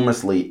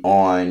enormously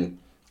on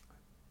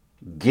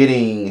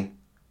getting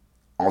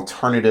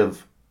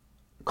alternative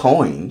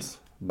coins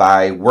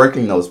by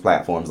working those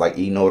platforms like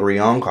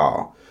eNotary On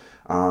Call,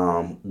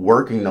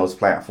 working those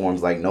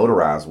platforms like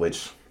Notarize,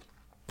 which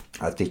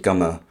I think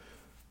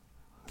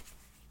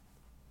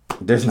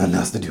there's nothing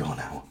else to do on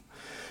that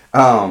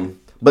one.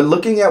 But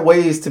looking at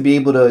ways to be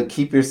able to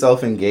keep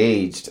yourself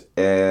engaged,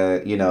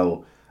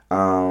 doing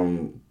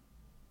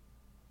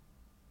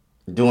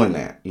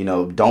that,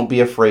 don't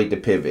be afraid to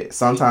pivot.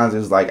 Sometimes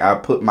it's like I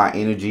put my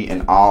energy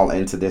and all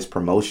into this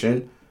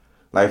promotion.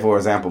 Like, for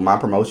example, my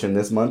promotion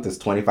this month is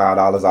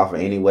 $25 off of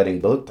any wedding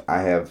booked.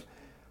 I have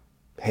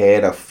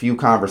had a few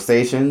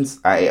conversations.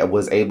 I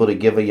was able to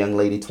give a young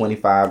lady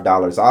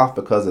 $25 off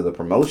because of the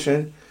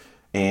promotion,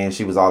 and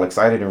she was all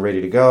excited and ready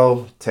to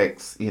go.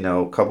 Text,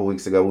 a couple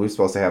weeks ago, we were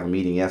supposed to have a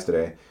meeting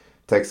yesterday.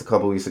 Text a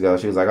couple weeks ago,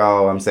 she was like,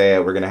 oh, I'm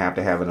sad, we're going to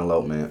have an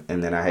elopement.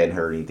 And then I hadn't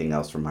heard anything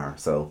else from her.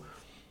 So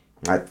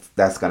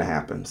that's going to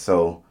happen.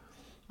 So,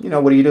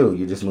 what do?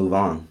 You just move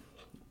on,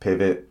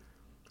 pivot,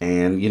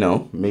 and,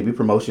 maybe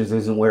promotions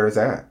isn't where it's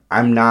at.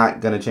 I'm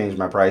not going to change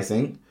my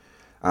pricing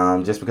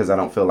just because I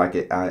don't feel like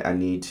it. I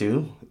need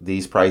to.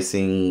 These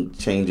pricing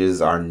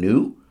changes are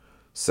new.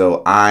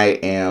 So I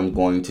am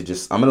going to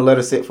I'm going to let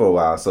it sit for a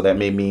while. So that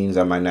means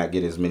I might not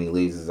get as many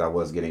leads as I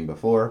was getting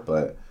before,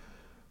 but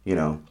you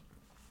know,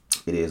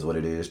 it is what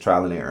it is.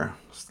 Trial and error.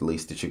 It's the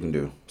least that you can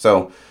do.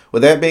 So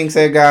with that being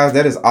said, guys,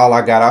 that is all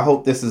I got. I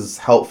hope this is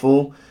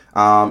helpful.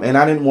 And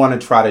I didn't want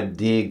to try to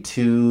dig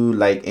too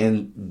deep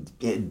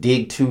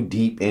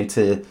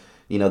into,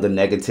 the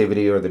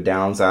negativity or the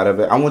downside of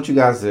it. I want you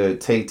guys to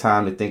take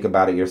time to think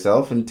about it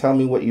yourself and tell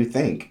me what you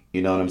think.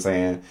 You know what I'm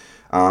saying?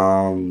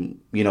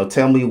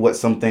 Tell me what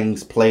some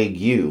things plague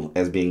you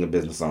as being a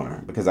business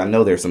owner, because I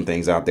know there's some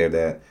things out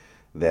there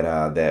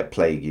that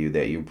plague you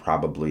that you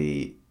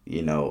probably,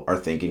 are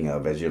thinking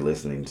of as you're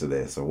listening to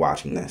this or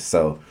watching this.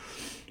 So,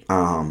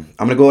 I'm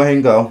going to go ahead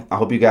and go. I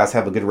hope you guys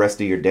have a good rest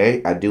of your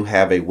day. I do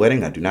have a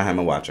wedding. I do not have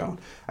my watch on.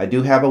 I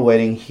do have a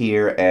wedding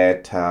here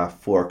at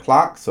 4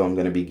 o'clock, so I'm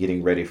going to be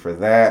getting ready for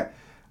that.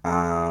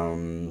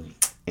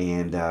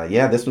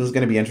 This one's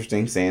going to be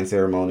interesting. Sand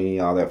ceremony,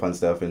 all that fun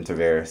stuff in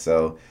Tavares.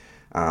 So,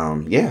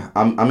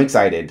 I'm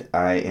excited.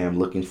 I am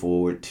looking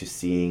forward to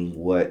seeing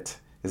what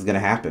is going to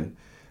happen.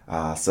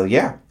 I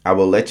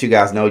will let you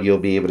guys know. You'll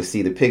be able to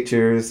see the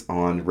pictures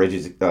on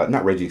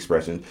not Reggie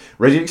Expressions.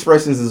 Reggie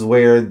Expressions is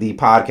where the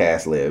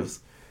podcast lives.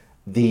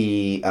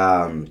 The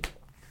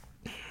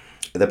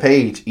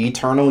page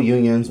Eternal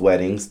Unions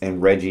Weddings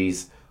and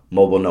Reggie's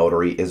Mobile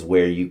Notary is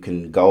where you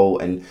can go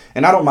and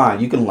I don't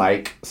mind. You can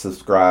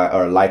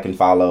subscribe and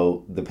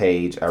follow the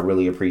page. I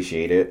really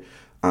appreciate it.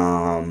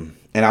 And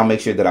I'll make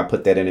sure that I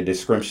put that in the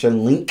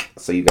description link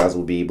so you guys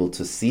will be able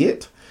to see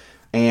it.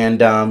 And,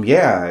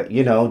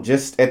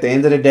 just at the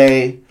end of the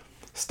day,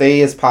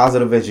 stay as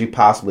positive as you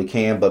possibly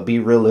can, but be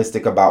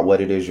realistic about what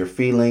it is you're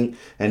feeling.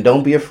 And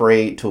don't be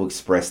afraid to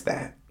express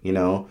that,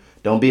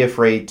 Don't be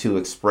afraid to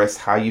express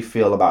how you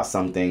feel about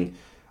something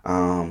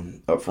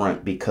up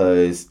front,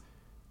 because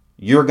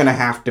you're going to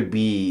have to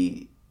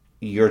be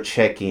your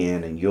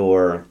check-in and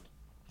your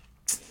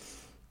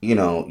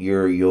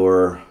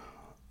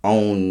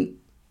own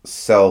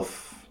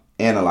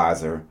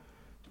self-analyzer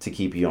to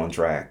keep you on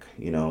track,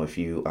 if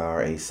you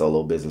are a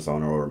solo business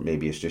owner, or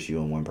maybe it's just you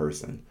and one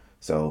person.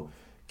 So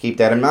keep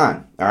that in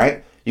mind. All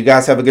right. You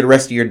guys have a good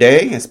rest of your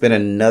day. It's been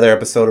another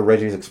episode of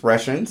Reggie's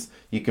Expressions.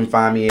 You can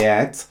find me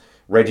at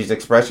Reggie's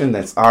Expression.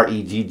 That's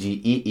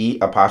REGGEE''S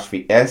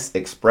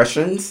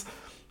Expressions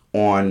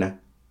on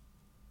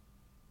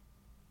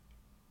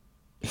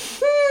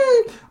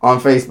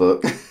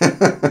Facebook.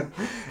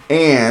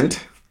 And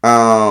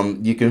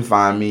you can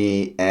find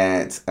me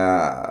at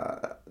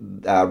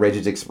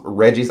Reggie's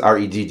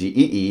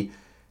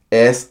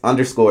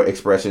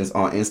REGGEE''S_expressions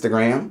on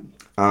Instagram.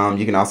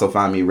 You can also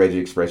find me Reggie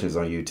Expressions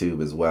on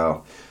YouTube as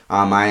well.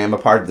 I am a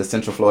part of the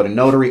Central Florida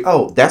Notary.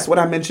 Oh, that's what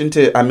I meant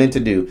to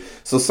do.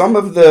 So some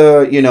of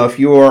the, if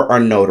you are a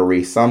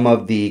notary, some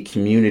of the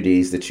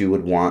communities that you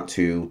would want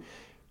to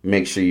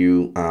make sure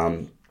you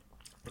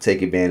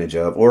take advantage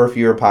of, or if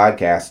you're a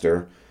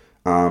podcaster,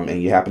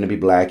 and you happen to be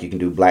Black, you can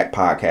do Black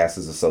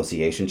Podcasters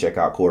Association. Check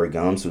out Corey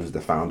Gums, who's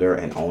the founder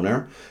and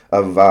owner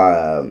of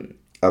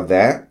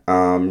that.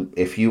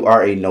 If you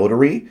are a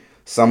notary,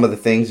 some of the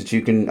things that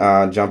you can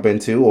jump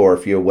into, or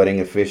if you're a wedding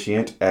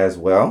officiant as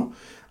well.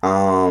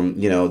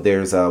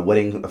 There's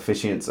Wedding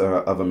Officiants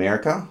of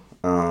America.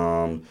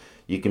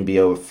 You can be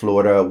a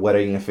Florida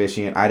wedding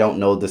officiant. I don't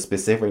know the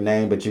specific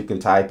name, but you can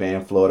type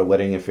in Florida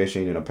wedding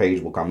officiant and a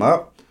page will come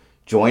up.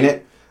 Join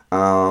it.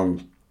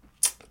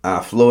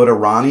 Florida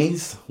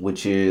Ronnies,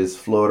 which is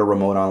Florida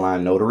Remote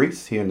Online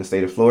Notaries here in the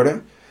state of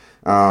Florida.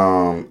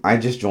 I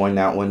just joined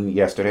that one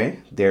yesterday.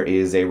 There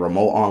is a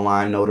remote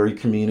online notary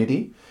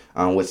community,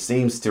 which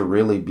seems to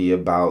really be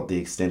about the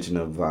extension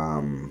of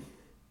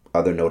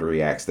other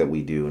notary acts that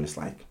we do. And it's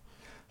like, I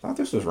thought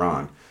this was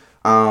Ron.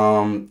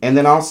 And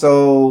then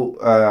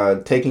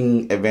also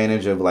taking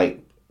advantage of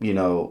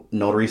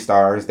Notary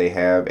Stars. They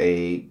have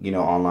a,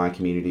 online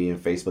community and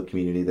Facebook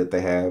community that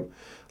they have.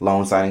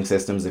 Loan signing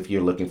systems, if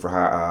you're looking for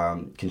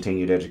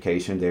continued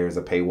education, there's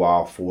a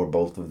paywall for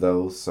both of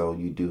those. So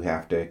you do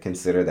have to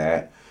consider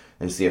that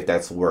and see if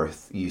that's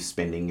worth you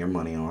spending your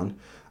money on.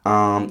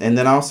 And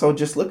then also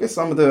just look at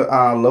some of the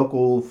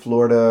local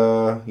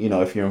Florida,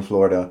 if you're in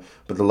Florida,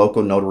 but the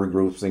local notary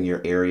groups in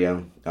your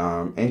area.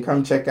 And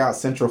come check out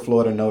Central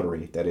Florida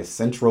Notary. That is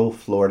Central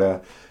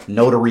Florida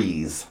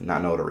Notaries,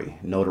 not Notary,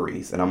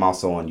 Notaries. And I'm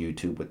also on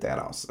YouTube with that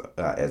also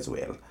as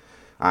well.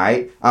 All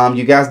right.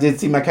 You guys did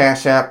see my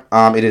Cash App.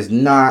 It is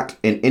not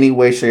in any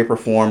way, shape, or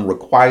form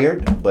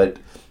required, but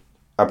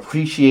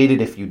appreciate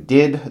it if you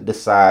did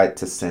decide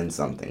to send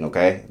something.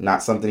 Okay.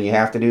 Not something you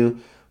have to do,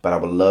 but I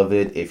would love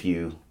it if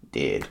you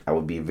did. I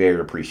would be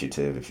very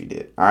appreciative if you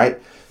did. All right.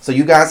 So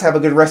you guys have a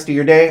good rest of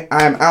your day.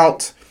 I am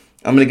out.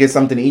 I'm going to get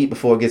something to eat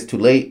before it gets too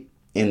late.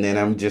 And then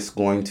I'm just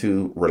going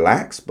to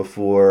relax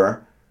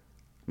before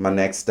my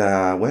next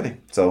wedding.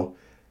 So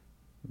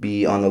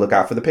be on the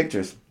lookout for the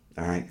pictures.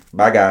 All right.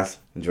 Bye, guys.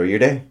 Enjoy your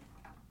day.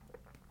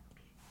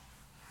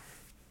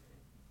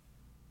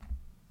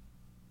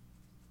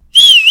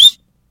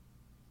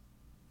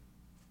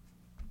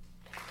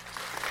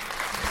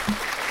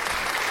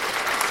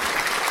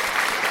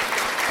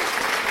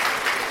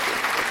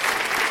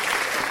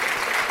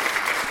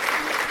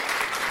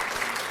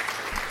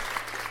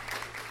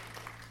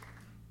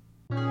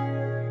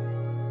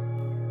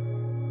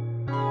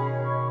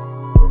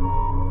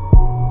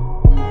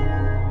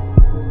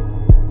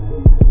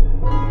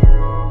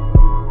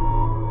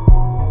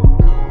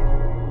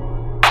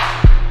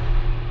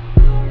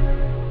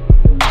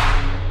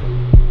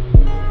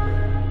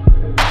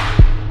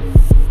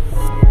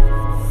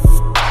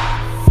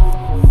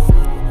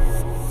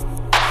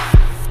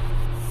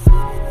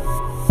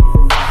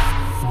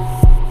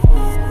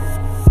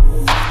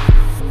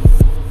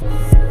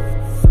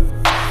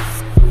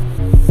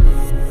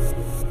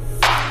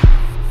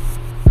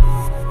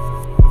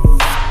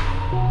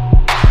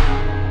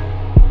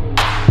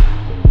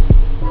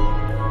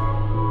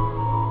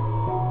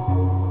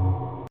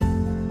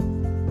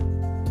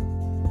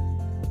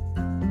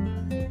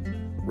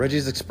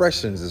 Reggie's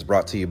Expressions is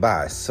brought to you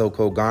by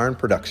Soko Garn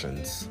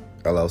Productions,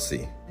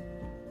 LLC.